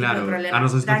calquer tipo de Claro, problema. a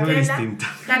nosa situación é Daquela, distinta.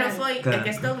 Claro, foi Claro.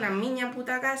 que estou na miña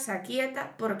puta casa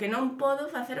quieta porque non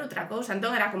podo facer outra cousa.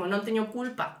 Entón era como non teño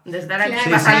culpa de estar aquí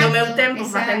Claro, pasando o meu exacto, tempo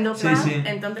exacto. facendo Sí, pan, sí.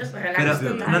 entonces Pero relax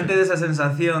total. non tedes a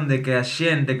sensación de que a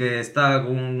xente que está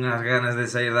con unhas ganas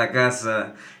de sair da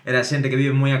casa era xente que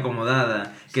vive moi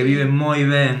acomodada, que vive moi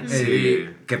ben, Sí.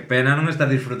 que pena non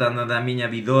estar disfrutando da miña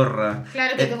vidorra.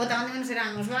 Claro, que botaban de menos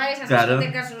eran os bares, as Claro.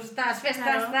 discotecas, as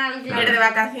festas, tal, Ir de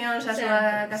vacacións a súa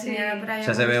casiña na praia.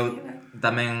 Xa se veu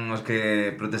tamén os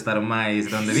que protestaron máis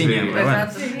de onde viñan, pero bueno.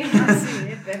 Sí,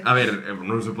 é certo. A ver,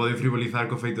 non se pode frivolizar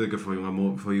co feito de que foi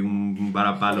un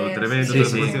varapalo tremendo, Sí,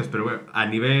 todas as sí. cuestións, pero bueno, a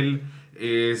nivel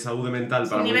saúde mental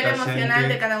para O nivel moita xente... emocional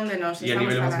de cada un de nós, E a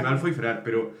nivel emocional foi frear,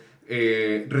 pero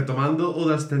retomando o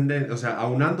das tendencias, o sea,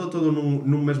 aunando todo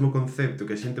nun mesmo concepto,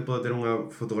 que a xente pode ter unha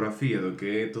fotografía do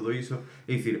que é todo iso,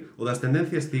 é dicir, o das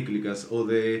tendencias cíclicas, o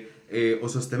de o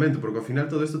sostemento, porque ao final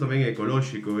todo isto tamén é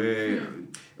ecolóxico,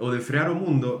 o de frear o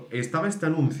mundo. Estaba este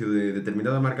anuncio de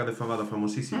determinada marca de fabada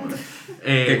famosísima,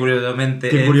 que curiosamente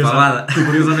fabada. Que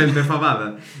curiosamente é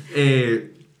fabada.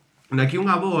 Naqui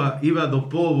unha aboa iba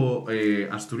do pobo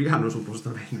asturiano,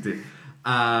 supostamente,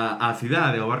 a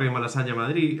cidade, ao barrio de Malasaña,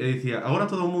 Madrid, e dicía, agora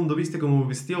todo o mundo viste como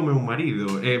vestía o meu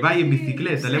marido, vai en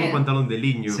bicicleta, leva o pantalón de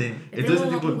liño. Entón,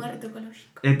 tipo, un huerto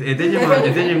ecolóxico. E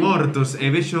teñen hortos, e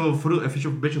vexo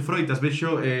froitas,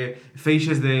 vexo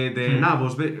feixes de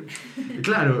nabos,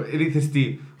 claro, e dices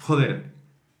ti, joder,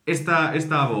 esta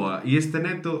aboa e este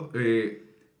neto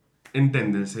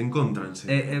enténdense, encóntranse.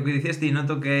 O que dicías ti,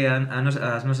 noto que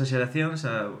as nosas xeracións,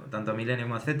 tanto a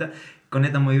Millennium como a Z,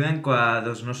 conectan moi ben coa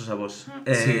dos nosos avós.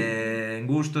 En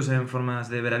gustos, en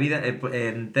formas de ver a vida,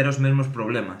 en ter os mesmos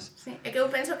problemas. Sí, é que eu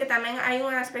penso que tamén hai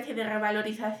unha especie de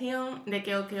revalorización de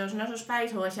que o que os nosos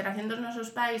pais ou a xeración dos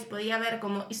nosos pais podía ver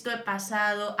como isto é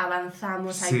pasado,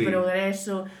 avanzamos, hai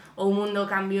progreso, o mundo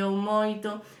cambiou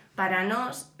moito. Para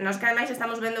nós que ademais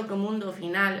estamos vendo que o mundo ao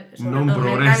final, sobre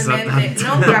todo mentalmente,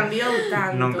 non cambiou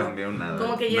tanto. Non cambiou nada.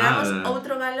 Como que lle damos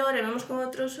outro valor e vemos con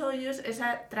outros ollos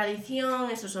esa tradición,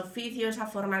 esos oficios, esa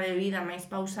forma de vida máis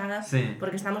pausada,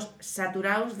 porque estamos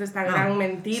saturados desta gran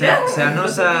mentira. Se a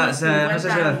nosa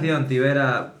xeración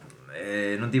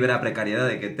non tivera a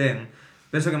precariedade que ten,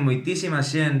 penso que moitísima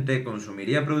xente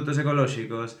consumiría produtos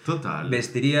ecolóxicos,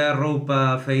 vestiría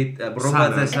roupa feita,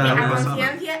 roupa cesada. A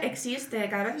conciencia existe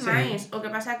cada vez máis, o que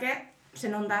pasa que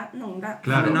se non dá, non dá.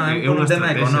 Claro, é un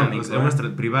tema económico, é unha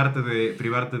privarte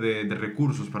de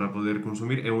recursos para poder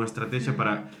consumir, é unha estrategia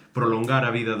para prolongar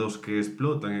a vida dos que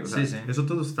explotan, o sea, eso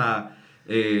todo está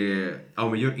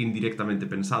ao mellor indirectamente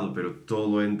pensado, pero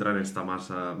todo entra nesta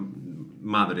masa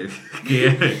madre que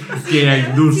é a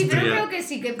industria. Sí, pero eu creo que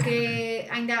sí, que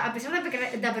ainda, a pesar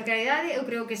da precariedade, eu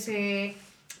creo que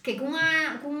cun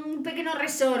pequeno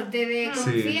resorte de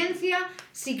conciencia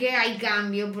sí que hai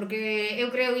cambio, porque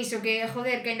eu creo iso, que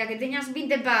joder, que ainda que teñas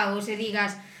 20 pavos e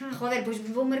digas, joder, pois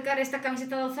vou mercar esta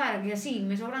camiseta do Zara, que así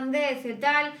me sobran 10 e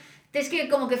tal, tens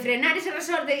que como que frenar ese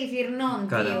resorte e dicir, non,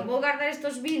 tío, vou guardar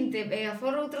estos 20 e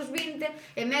aforro outros 20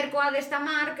 e merco a desta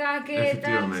marca que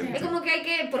tal. É como que hai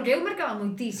que, porque eu mercaba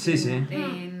moitísimo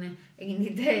en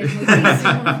Inditex,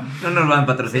 moitísimo. Non nos van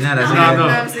patrocinar así.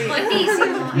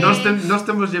 Moitísimo. Nós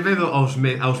temos medo aos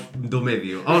do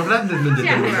medio, aos grandes non lle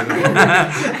temos medo.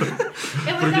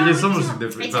 Porque lle somos de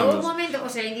frente. Chegou un momento, o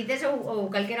sea, Inditex ou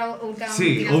calquera outra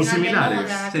multinacional ou similares,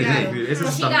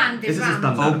 esos gigantes,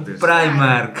 vamos. Ou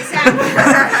Primark.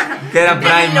 Que era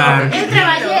Primark. Eu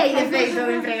traballei, de feito,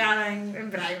 empregada en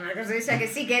Primark, o sea, que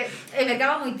sí, que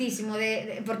mercaba moitísimo,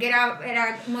 porque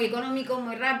era moi económico,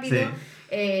 moi rápido.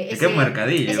 É que é un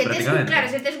mercadillo, prácticamente. Claro,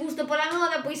 se tes gusto pola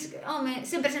moda, pois, home,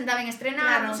 sempre sentaban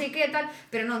estrenar, non sei que tal,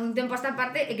 pero non, un tempo a esta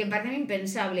parte é que parece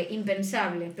impensable.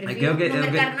 Prefiro non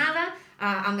mercar nada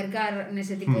a mercar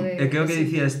nese tipo de... É que o que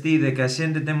dicías ti, de que a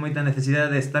xente ten moita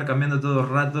necesidade de estar cambiando todo o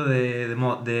rato de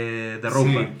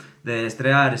roupa, de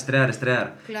estrear.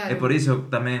 E por iso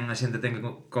tamén a xente ten que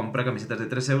comprar camisetas de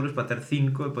 3 euros para ter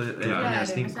 5 e poder poñer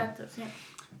as 5. Exacto, sí.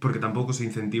 Porque tampouco se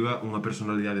incentiva unha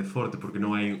personalidade forte, porque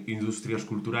non hai industrias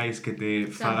culturais que te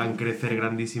fagan crecer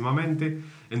grandísimamente.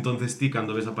 Entonces ti,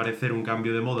 cando ves aparecer un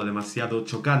cambio de moda demasiado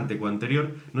chocante co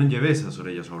anterior, non lle ves as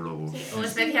orellas ao lobo. Sí, ou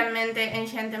especialmente en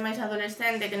xente máis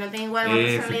adolescente que non ten igual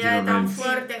unha personalidade tan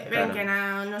forte, ven que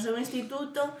no seu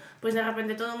instituto, pois de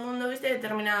repente todo o mundo viste de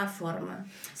determinada forma.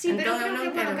 Sí, pero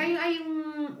creo que hai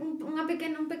unha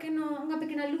pequena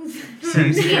luz.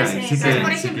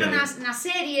 Por exemplo, nas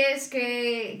series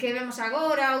que vemos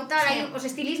agora ou tal, hai os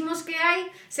estilismos que hai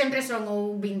sempre son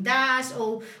ou vintage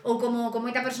ou como con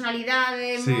moita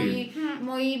personalidade,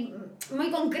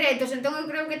 moi concretos. Entón eu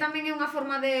creo que tamén é unha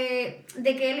forma de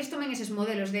que eles tomen eses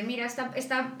modelos de mira,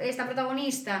 esta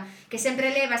protagonista que sempre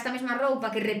leva esta mesma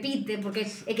roupa que repite, porque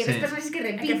é que ves personaxes que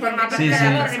repiten,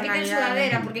 repiten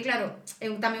sudadera, porque claro, é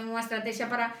tamén unha estrategia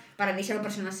para deixar o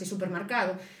personaxe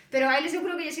supermarcado. Pero a eles eu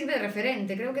creo que lle sirve de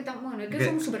referente, creo que é que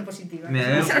son super positivas.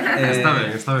 Está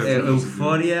ben.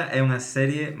 Euphoria é unha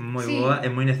serie moi boa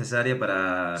e moi necesaria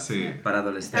para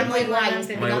adolescentes. É moi guai,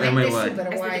 estéticamente super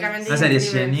guai. Unha serie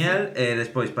genial e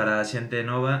despois para a xente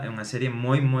nova é unha serie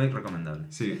moi recomendable.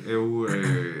 Sí, eu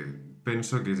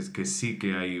penso que sí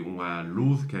que hai unha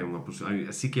luz, que hai unha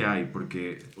sí que hai,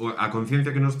 porque a conciencia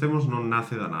que nos temos non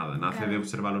nace da nada, nace de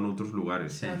observalo noutros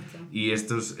lugares. E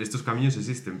estos camiños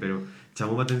existen, pero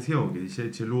chamou a atención que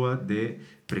dixeche, Lúa, de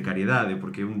precariedade,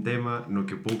 porque é un tema no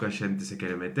que pouca xente se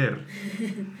quere meter.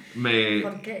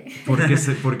 Por qué? Por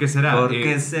que será? Por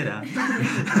que será?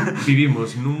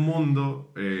 Vivimos nun mundo,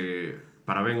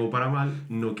 para ben ou para mal,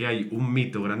 no que hai un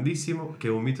mito grandísimo que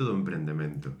é o mito do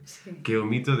emprendemento. Que é o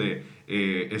mito de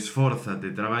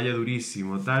esfórzate, traballa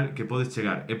durísimo, tal, que podes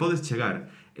chegar. E podes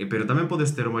chegar, pero tamén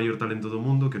podes ter o maior talento do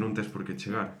mundo que non tes por que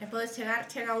chegar. E podes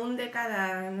chegar, chega un de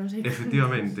cada, non sei.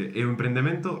 Efectivamente, e o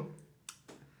emprendemento,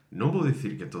 non vou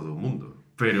dicir que todo o mundo,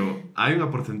 pero hai unha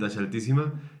porcentaxe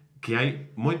altísima que hai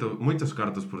moitos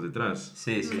cartos por detrás.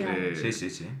 Sí.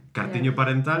 Cartiño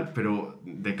parental, pero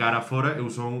de cara a fora eu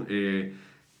son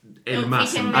el más.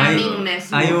 Hai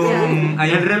un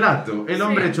el relato, el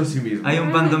hombre hecho a sí mismo. Hai un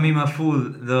pantomima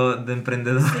full do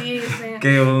emprendedor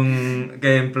que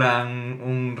en plan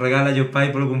un regala yo pai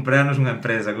polo cumpleanos unha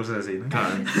empresa, cosas así, non?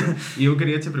 Claro. E eu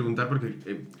quería che preguntar porque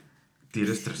ti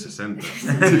eres 360.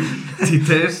 Ti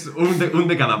tes un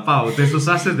de cada pau, tes os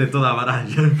ases de toda a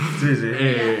baralla.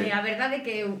 A verdade é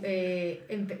que eu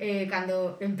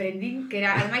cando emprendín, que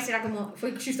era, ademais era como,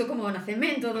 foi xusto como o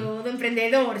nacemento do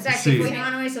emprendedor, sabes? Que foi no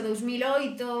ano eso,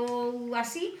 2008 ou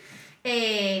así,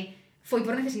 foi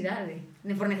por necesidade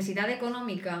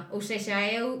económica, ou seja,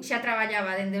 eu xa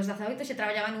traballaba dende os 18, xa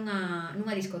traballaba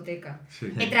nunha discoteca,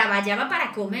 e traballaba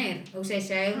para comer, ou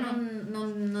seja, eu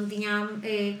non tiña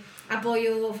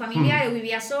apoio familiar, eu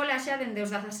vivía sola xa dende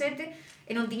os 17,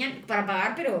 e non tiña para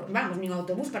pagar, pero vamos, nin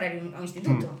autobús para ir ao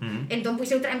instituto. Entón, pois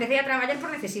eu empecé a traballar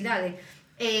por necesidade.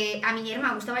 A miña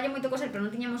irmá gustaballe moito coser, pero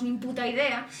non tiñamos nin puta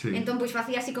idea, entón pois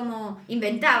facía así como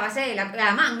inventabas,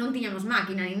 a man, non tiñamos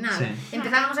máquina nin nada.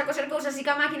 Empezábamos a coser cousas así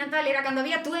ca máquina tal, era cando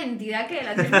había 20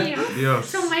 daquela, Dios mío,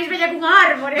 son máis bella que unha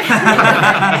árbore.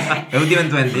 Eu tiven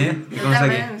 20,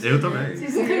 Eu tamén.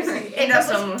 E nós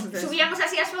somos. Subíamos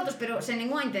así as fotos, pero sen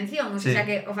ninguna intención, o sea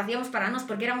que o facíamos para nós,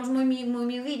 porque éramos moi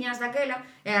miudiñas daquela,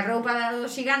 e a roupa dos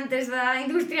xigantes da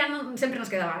industria sempre nos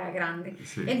quedaba grande.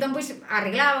 Entón pois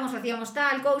arreglábamos, facíamos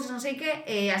tal, cousas, non sei que,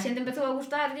 e a xente empezou a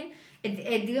gustarlle,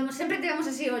 e sempre tivemos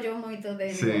así ollo moito de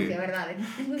negocio, a verdade.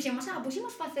 Entón dixemos, pois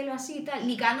imos facelo así e tal.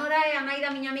 Nicanora é a nai da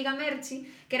miña amiga Merchi,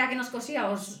 que era que nos cosía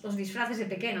os disfraces de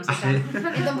pequenos e tal.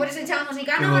 Entón por eso echábamos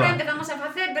Nicanora, empezamos a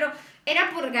facer, pero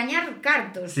era por gañar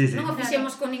cartos. Non o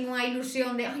fixemos con ninguna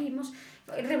ilusión de, imos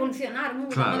revolucionar o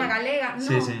mundo da moda galega,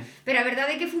 non. Pero a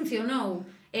verdade é que funcionou.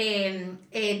 En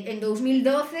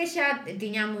 2012 xa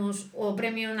tiñamos o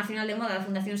Premio Nacional de Moda da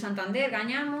Fundación Santander,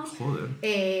 gañamos.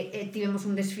 Tivemos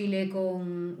un desfile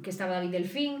que estaba David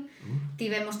Delfín.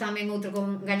 Tivemos tamén outro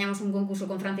gañamos un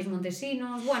concurso con Francis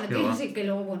Montesinos. Bueno, que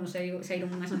logo, saíron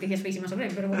unhas noticias feísimas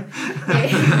sobre él, pero bueno,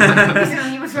 iso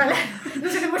non íamos falar, non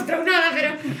se demostrou nada,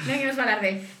 pero non íamos falar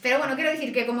dele. Pero bueno, quero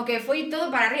dicir que como que foi todo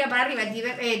para arriba,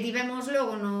 tivemos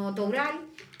logo no Toural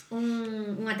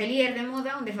un atelier de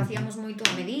moda onde facíamos moito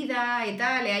a medida e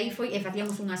tal, e aí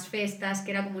facíamos unhas festas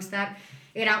que era como estar,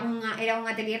 era un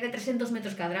atelier de 300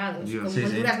 metros cuadrados, con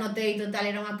molduras no teito e tal,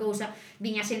 era unha cousa,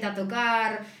 viña xente a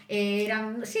tocar,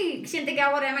 xente que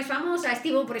agora é máis famosa,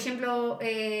 estivo, por exemplo,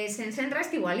 Senra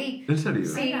estivo ali. En serio?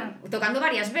 Sí, tocando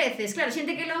varias veces, claro,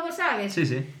 xente que logo, sabes?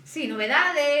 Sí,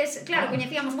 novedades, claro,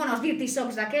 coñecíamos, os Dirty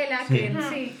Socks daquela, que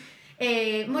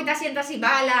moita xente así,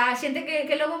 Bala, xente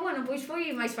que logo, pois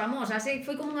foi máis famosa,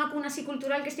 foi como unha cuna así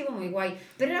cultural que estivo moi guai,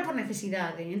 pero era por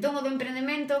necesidade. Entón o do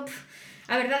emprendemento,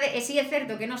 a verdade, e si é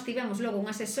certo que nós tivemos logo un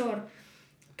asesor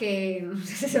que nos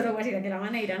asesorou así daquela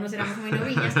maneira, nos éramos moi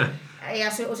noviñas, e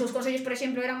os seus consellos, por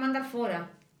exemplo, eran mandar fora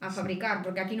a fabricar,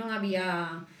 porque aquí non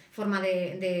había forma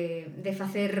de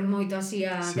facer moito así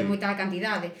de moita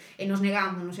cantidade, e nos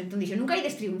negámonos. Entón dixo, nunca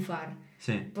ides triunfar,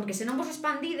 porque se non vos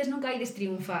expandides nunca ides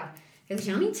triunfar. Eu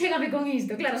dixen, a min chégame con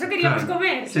isto, claro, só queríamos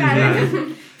comer, claro.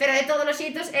 Pero de todos os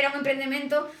xeitos era un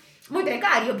emprendemento moi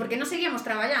precario, porque non seguíamos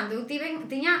traballando. Eu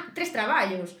tiña 3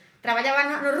 traballos. Traballaba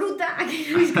no Ruta,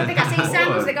 aquí na discoteca, 6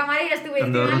 anos de camareira, estuve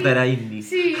cando Ruta era indie.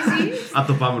 Sí.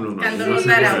 Atopámonos. Cando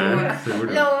Ruta era boa.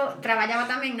 Logo, traballaba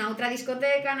tamén na outra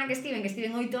discoteca na que estiven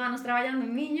 8 anos traballando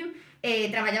en Miño, e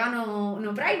traballaba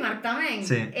no Primark tamén.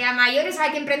 E a maiores,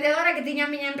 que emprendedora que tiña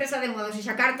a miña empresa de moda, ou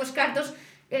seja, cartos,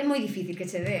 é moi difícil que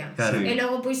che dea. E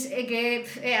logo, pois, é que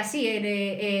é así,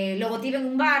 logo tiven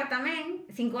un bar tamén,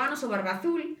 5 anos, o Barba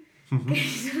Azul, que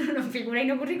non figurei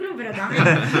no currículum, pero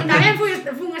tamén fui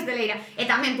unha esteleira. E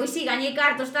tamén, pois, si, gañei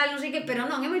cartos, tal, non sei que, pero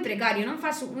non, é moi precario, non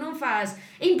faz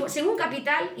sen un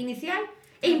capital inicial,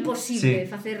 é imposible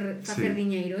facer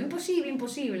diñeiro, imposible.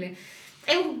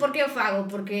 Eu, por que o fago?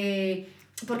 Porque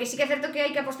porque sí que é certo que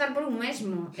hai que apostar por un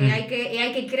mesmo, e hai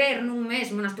que creer nun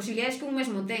mesmo, nas posibilidades que un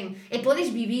mesmo ten, e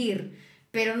podes vivir,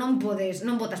 pero non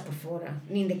botas por fora,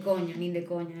 nin de coña,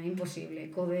 é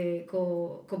imposible.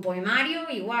 Co poemario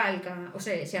igual, o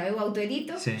sea, xa eu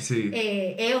autoedito,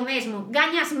 é o mesmo,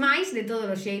 gañas máis de todos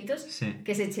os xeitos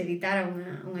que se che editara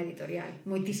unha editorial,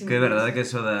 moitísimo. Que é verdade que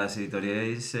eso das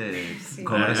editoriais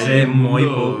cobrase moi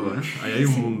pouco, Hai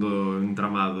un mundo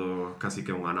entramado casi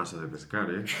que unha nasa de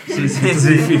pescar, Sí.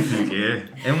 Difícil que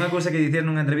é. É unha cousa que dicían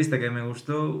nunha entrevista que me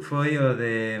gustou foi o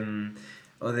de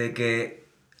que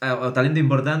o talento é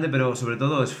importante, pero sobre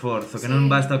todo o esforzo, que non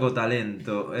basta co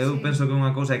talento. Eu penso que é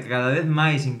unha cousa que cada vez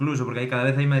máis, incluso, porque cada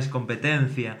vez hai máis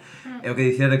competencia, é o que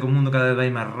dicía de que o mundo cada vez vai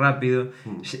máis rápido.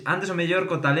 Antes o mellor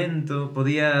co talento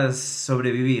podías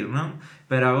sobrevivir, non?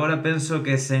 Pero agora penso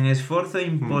que sen esforzo é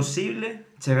imposible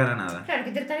chegar a nada. Claro,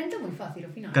 que ter talento é moi fácil,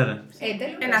 ao final. Claro.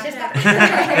 En nacer.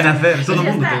 En nacer. Todo o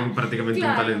mundo ten prácticamente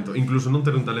un talento. Incluso non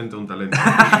ter un talento é un talento.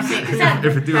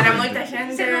 Efectivamente. Para moita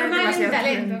xente ser normal é un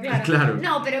talento, claro.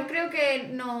 No, pero creo que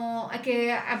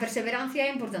a perseverancia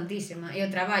é importantísima, e o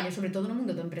traballo, sobre todo no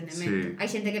mundo do emprendemento. Hai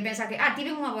xente que pensa que, tive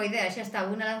unha boa idea, xa está,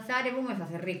 vou a lanzar e vou me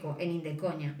facer rico. E nin de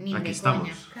coña, Aquí estamos.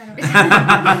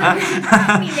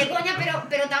 Nin de coña,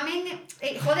 pero tamén,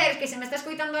 joder, que se me está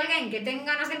escoitando alguén que ten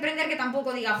ganas de emprender, que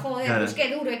tampouco diga, joder, pois que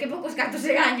duro e que poucos cartos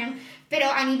se gañan, pero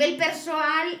a nivel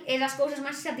persoal é das cousas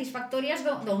máis satisfactorias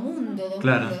do mundo,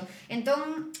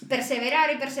 Entón, perseverar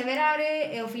e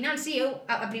ao final, eu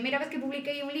a primeira vez que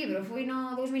publiquei un libro foi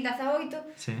no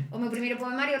 2018, o meu primeiro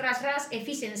poemario, Ras, e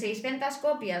fixen 600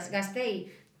 copias,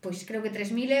 gastei, pois creo que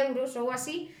 3.000 euros ou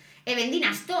así, e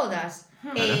vendinas todas.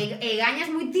 E gañas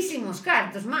moitísimos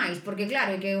cartos máis, porque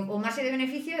claro, que o marxe de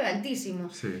beneficio é altísimo.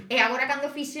 E agora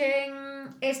cando fixen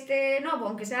este novo,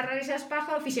 aunque sea Rarisas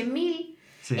Pájaro, fixen 1.000.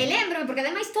 E lembro-me, porque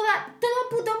ademais todo o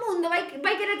puto mundo vai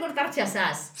querer cortarche as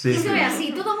as. Iso é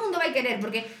así, todo o mundo vai querer,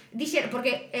 porque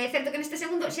é certo que neste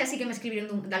segundo xa sí que me escribiron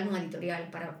de algún editorial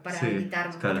para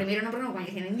editarme. O primeiro non, porque non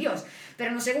coñecían en Dios,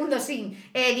 pero no segundo sí.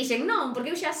 Dixen, non, porque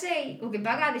eu xa sei o que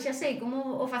pagades, xa sei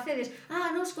como o facedes.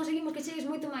 Nos conseguimos que chegues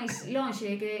moito máis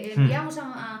lonxe, que enviamos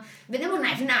vendemos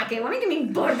na FNAC, a mí que me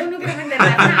importa, eu non quero vender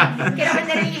na FNAC, quero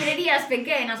vender en librerías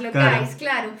pequenas, locais,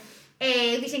 claro.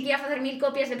 Dixen que ia facer 1.000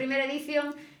 copias de primeira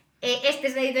edición,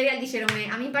 estes da editorial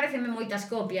dixeronme, a mí parecenme moitas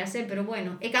copias, pero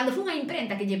bueno, e cando fun a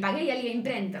imprenta, que lle paguei ali a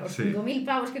imprenta, os 5.000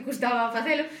 pavos que custaba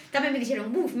facelo, tamén me dixeron,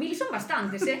 1.000 son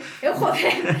bastantes, eu,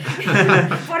 joder,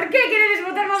 por que queredes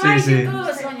botarme máis en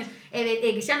todos os soños? E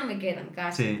que xa non me quedan,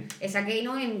 casi. E saquei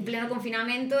en pleno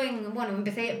confinamento,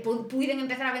 puiden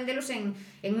empezar a vendelos en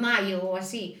maio ou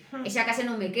así, e xa case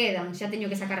non me quedan, xa teño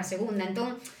que sacar a segunda,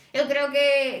 entón eu creo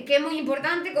que é moi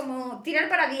importante como tirar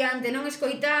para diante, non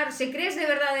escoitar, se crees de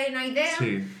verdade na idea,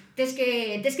 tes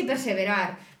que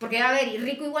perseverar, porque a ver,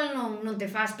 rico igual non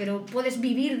te faz, pero podes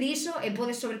vivir diso e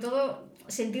podes sobre todo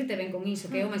sentirte ben con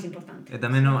iso, que é o máis importante. E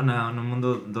tamén no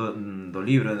mundo do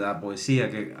libro, da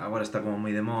poesía, que agora está como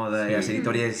moi de moda, e as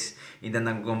editoriais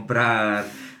intentan comprar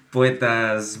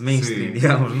poetas mainstream,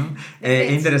 digamos, non? É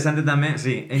interesante tamén,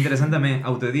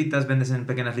 autoeditas, vendes en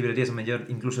pequenas librerías, o mellor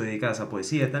incluso dedicadas a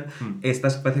poesía e tal,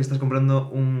 parece que estás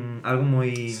comprando algo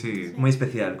moi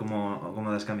especial, como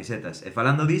das camisetas. E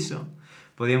falando diso,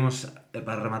 podíamos,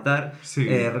 para rematar,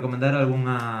 recomendar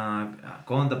algunha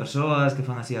conta, persoas que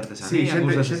fan así artesanía,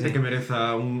 xente que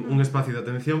mereza un espacio de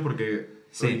atención, porque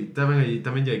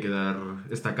tamén lle hai que dar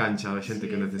esta cancha a xente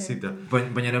que necesita.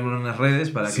 Poñeremoslo nas redes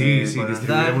para que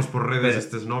distribuiremos por redes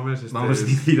estes nomes. Vamos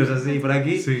diciros así por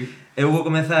aquí. Eu vou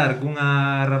comezar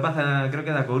cunha rapaza, creo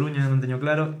que da Coruña, non teño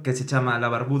claro, que se chama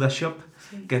La Barbuda Shop,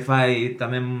 que fai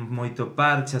tamén moito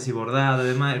parches e bordado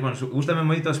e demais. Bueno, gústame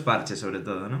moito os parches, sobre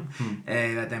todo, non?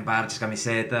 Ten parches,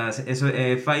 camisetas, eso,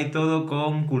 fai todo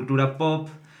con cultura pop,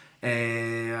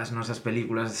 as nosas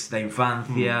películas da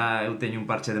infancia. Eu teño un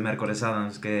parche de Mércores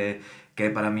Adams que é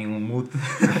para min un mood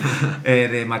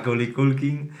de Macaulay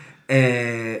Culkin,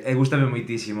 e gústame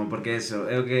moitísimo, porque eso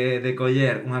é o que de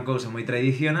coller unha cousa moi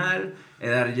tradicional e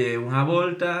darlle unha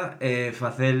volta e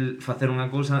facer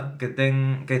unha cousa que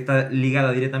está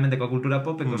ligada directamente coa cultura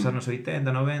pop, que os anos 80,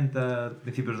 90,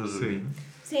 principios dos 2000.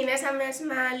 Sí, nesa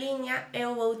mesma liña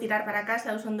eu vou tirar para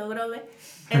casa, eu son do Grove,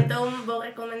 entón vou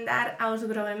recomendar aos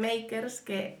Grove Makers,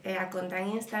 que é a conta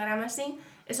en Instagram así,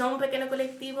 e son un pequeno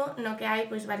colectivo no que hai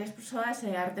varias persoas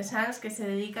e artesáns que se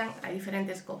dedican a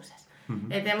diferentes cousas.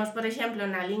 E temos, por exemplo,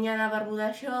 na liña da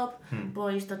Barbuda Shop,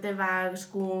 tote bags,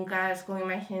 cuncas, con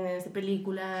imaxes de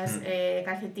películas,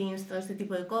 calcetins, todo este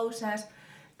tipo de cousas.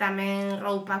 Tamén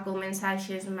roupa con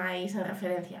mensaxes máis en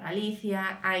referencia a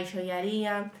Galicia, hai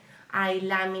xoiaría, hai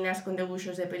láminas con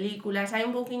debuxos de películas, hai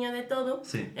un pouquiño de todo.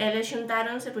 Eles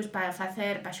xuntáronse pois para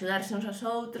axudarse uns aos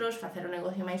outros, facer o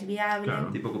negocio máis viable.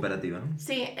 Claro, tipo cooperativa, non?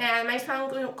 Sí, e ademais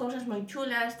fan cousas moi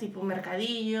chulas, tipo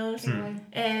mercadillos.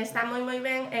 Está moi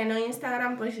ben, e no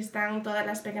Instagram pois están todas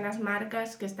as pequenas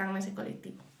marcas que están nese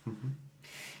colectivo.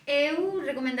 Eu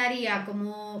recomendaría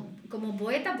como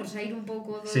poeta, por sair un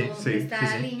pouco desta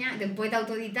liña, de poeta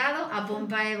autoeditado, a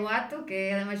Pompa e Boato, que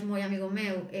é ademais moi amigo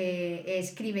meu,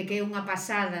 escribe que é unha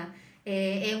pasada,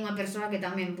 é unha persoa que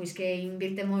tamén pois que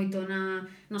invirte moito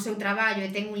no seu traballo e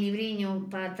ten un libriño,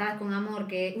 Patadas con amor,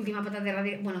 que última patada de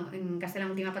radio, bueno, en castelán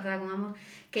última patada con amor,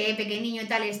 que é pequeniño e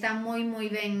tal, e está moi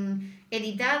ben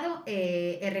editado,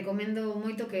 e recomendo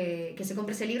moito que se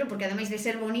compre ese libro, porque ademais de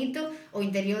ser bonito, o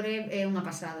interior é unha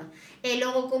pasada. E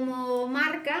logo como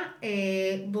marca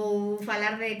vou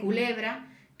falar de Culebra,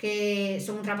 que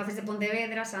son rapaces de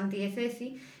Pontevedra, Santi e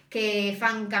Ceci, que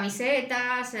fan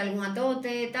camisetas, algunha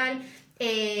tote e tal,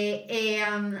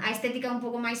 a estética un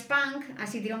pouco máis punk,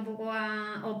 así tira un pouco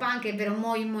ao punk, pero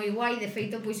moi guai. De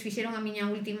feito, pois fixeron a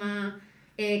miña última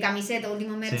camiseta, o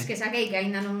último merch que saquei, que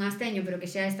aínda non as teño, pero que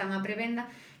xa están a prevenda,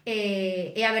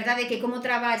 e a verdade é que como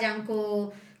traballan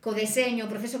co deseño,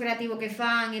 o proceso creativo que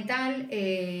fan e tal,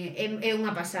 é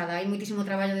unha pasada, hai moitísimo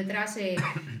traballo detrás, e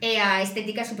a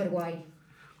estética é super guai.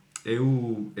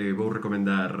 Eu vou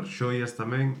recomendar xoias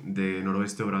tamén de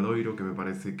Noroeste Obradoiro, que me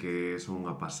parece que son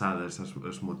unha pasada,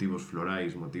 os motivos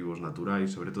florais, motivos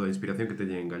naturais, sobre todo a inspiración que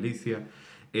teñen en Galicia.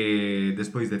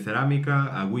 Despois de cerámica,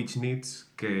 a Witch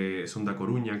Knits, que son da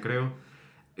Coruña, creo.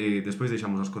 Despois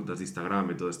deixamos as contas de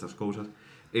Instagram e todas estas cousas,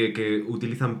 que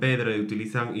utilizan pedra e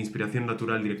utilizan inspiración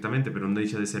natural directamente, pero non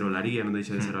deixa de ser olaría, non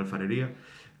deixa de ser alfarería.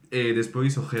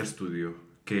 Despois o Gea Studio,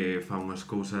 que fa unhas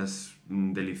cousas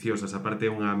deliciosas. Aparte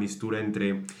é unha mistura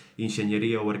entre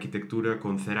enxeñería ou arquitectura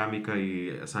con cerámica,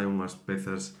 e saen unhas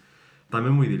pezas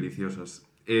tamén moi deliciosas.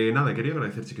 Nada, quería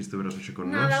agradecerche que estiveras hoxe con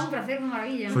nós. Nada, un placer, unha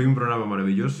maravilla. Foi un programa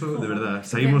maravilloso, de verdad.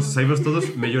 Saímos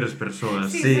todos mellores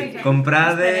persoas. Sí,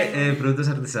 comprade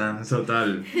produtos artesáns.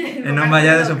 Total. E non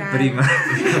vallades ao prima.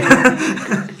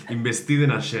 Investide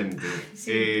na xente,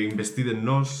 investide en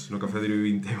nós, no Café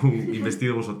Derby 21,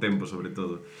 investidemos o tempo, sobre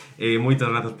todo. Moitas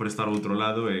grazas por estar ao outro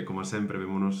lado, e como sempre,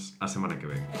 vémonos a semana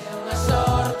que ven.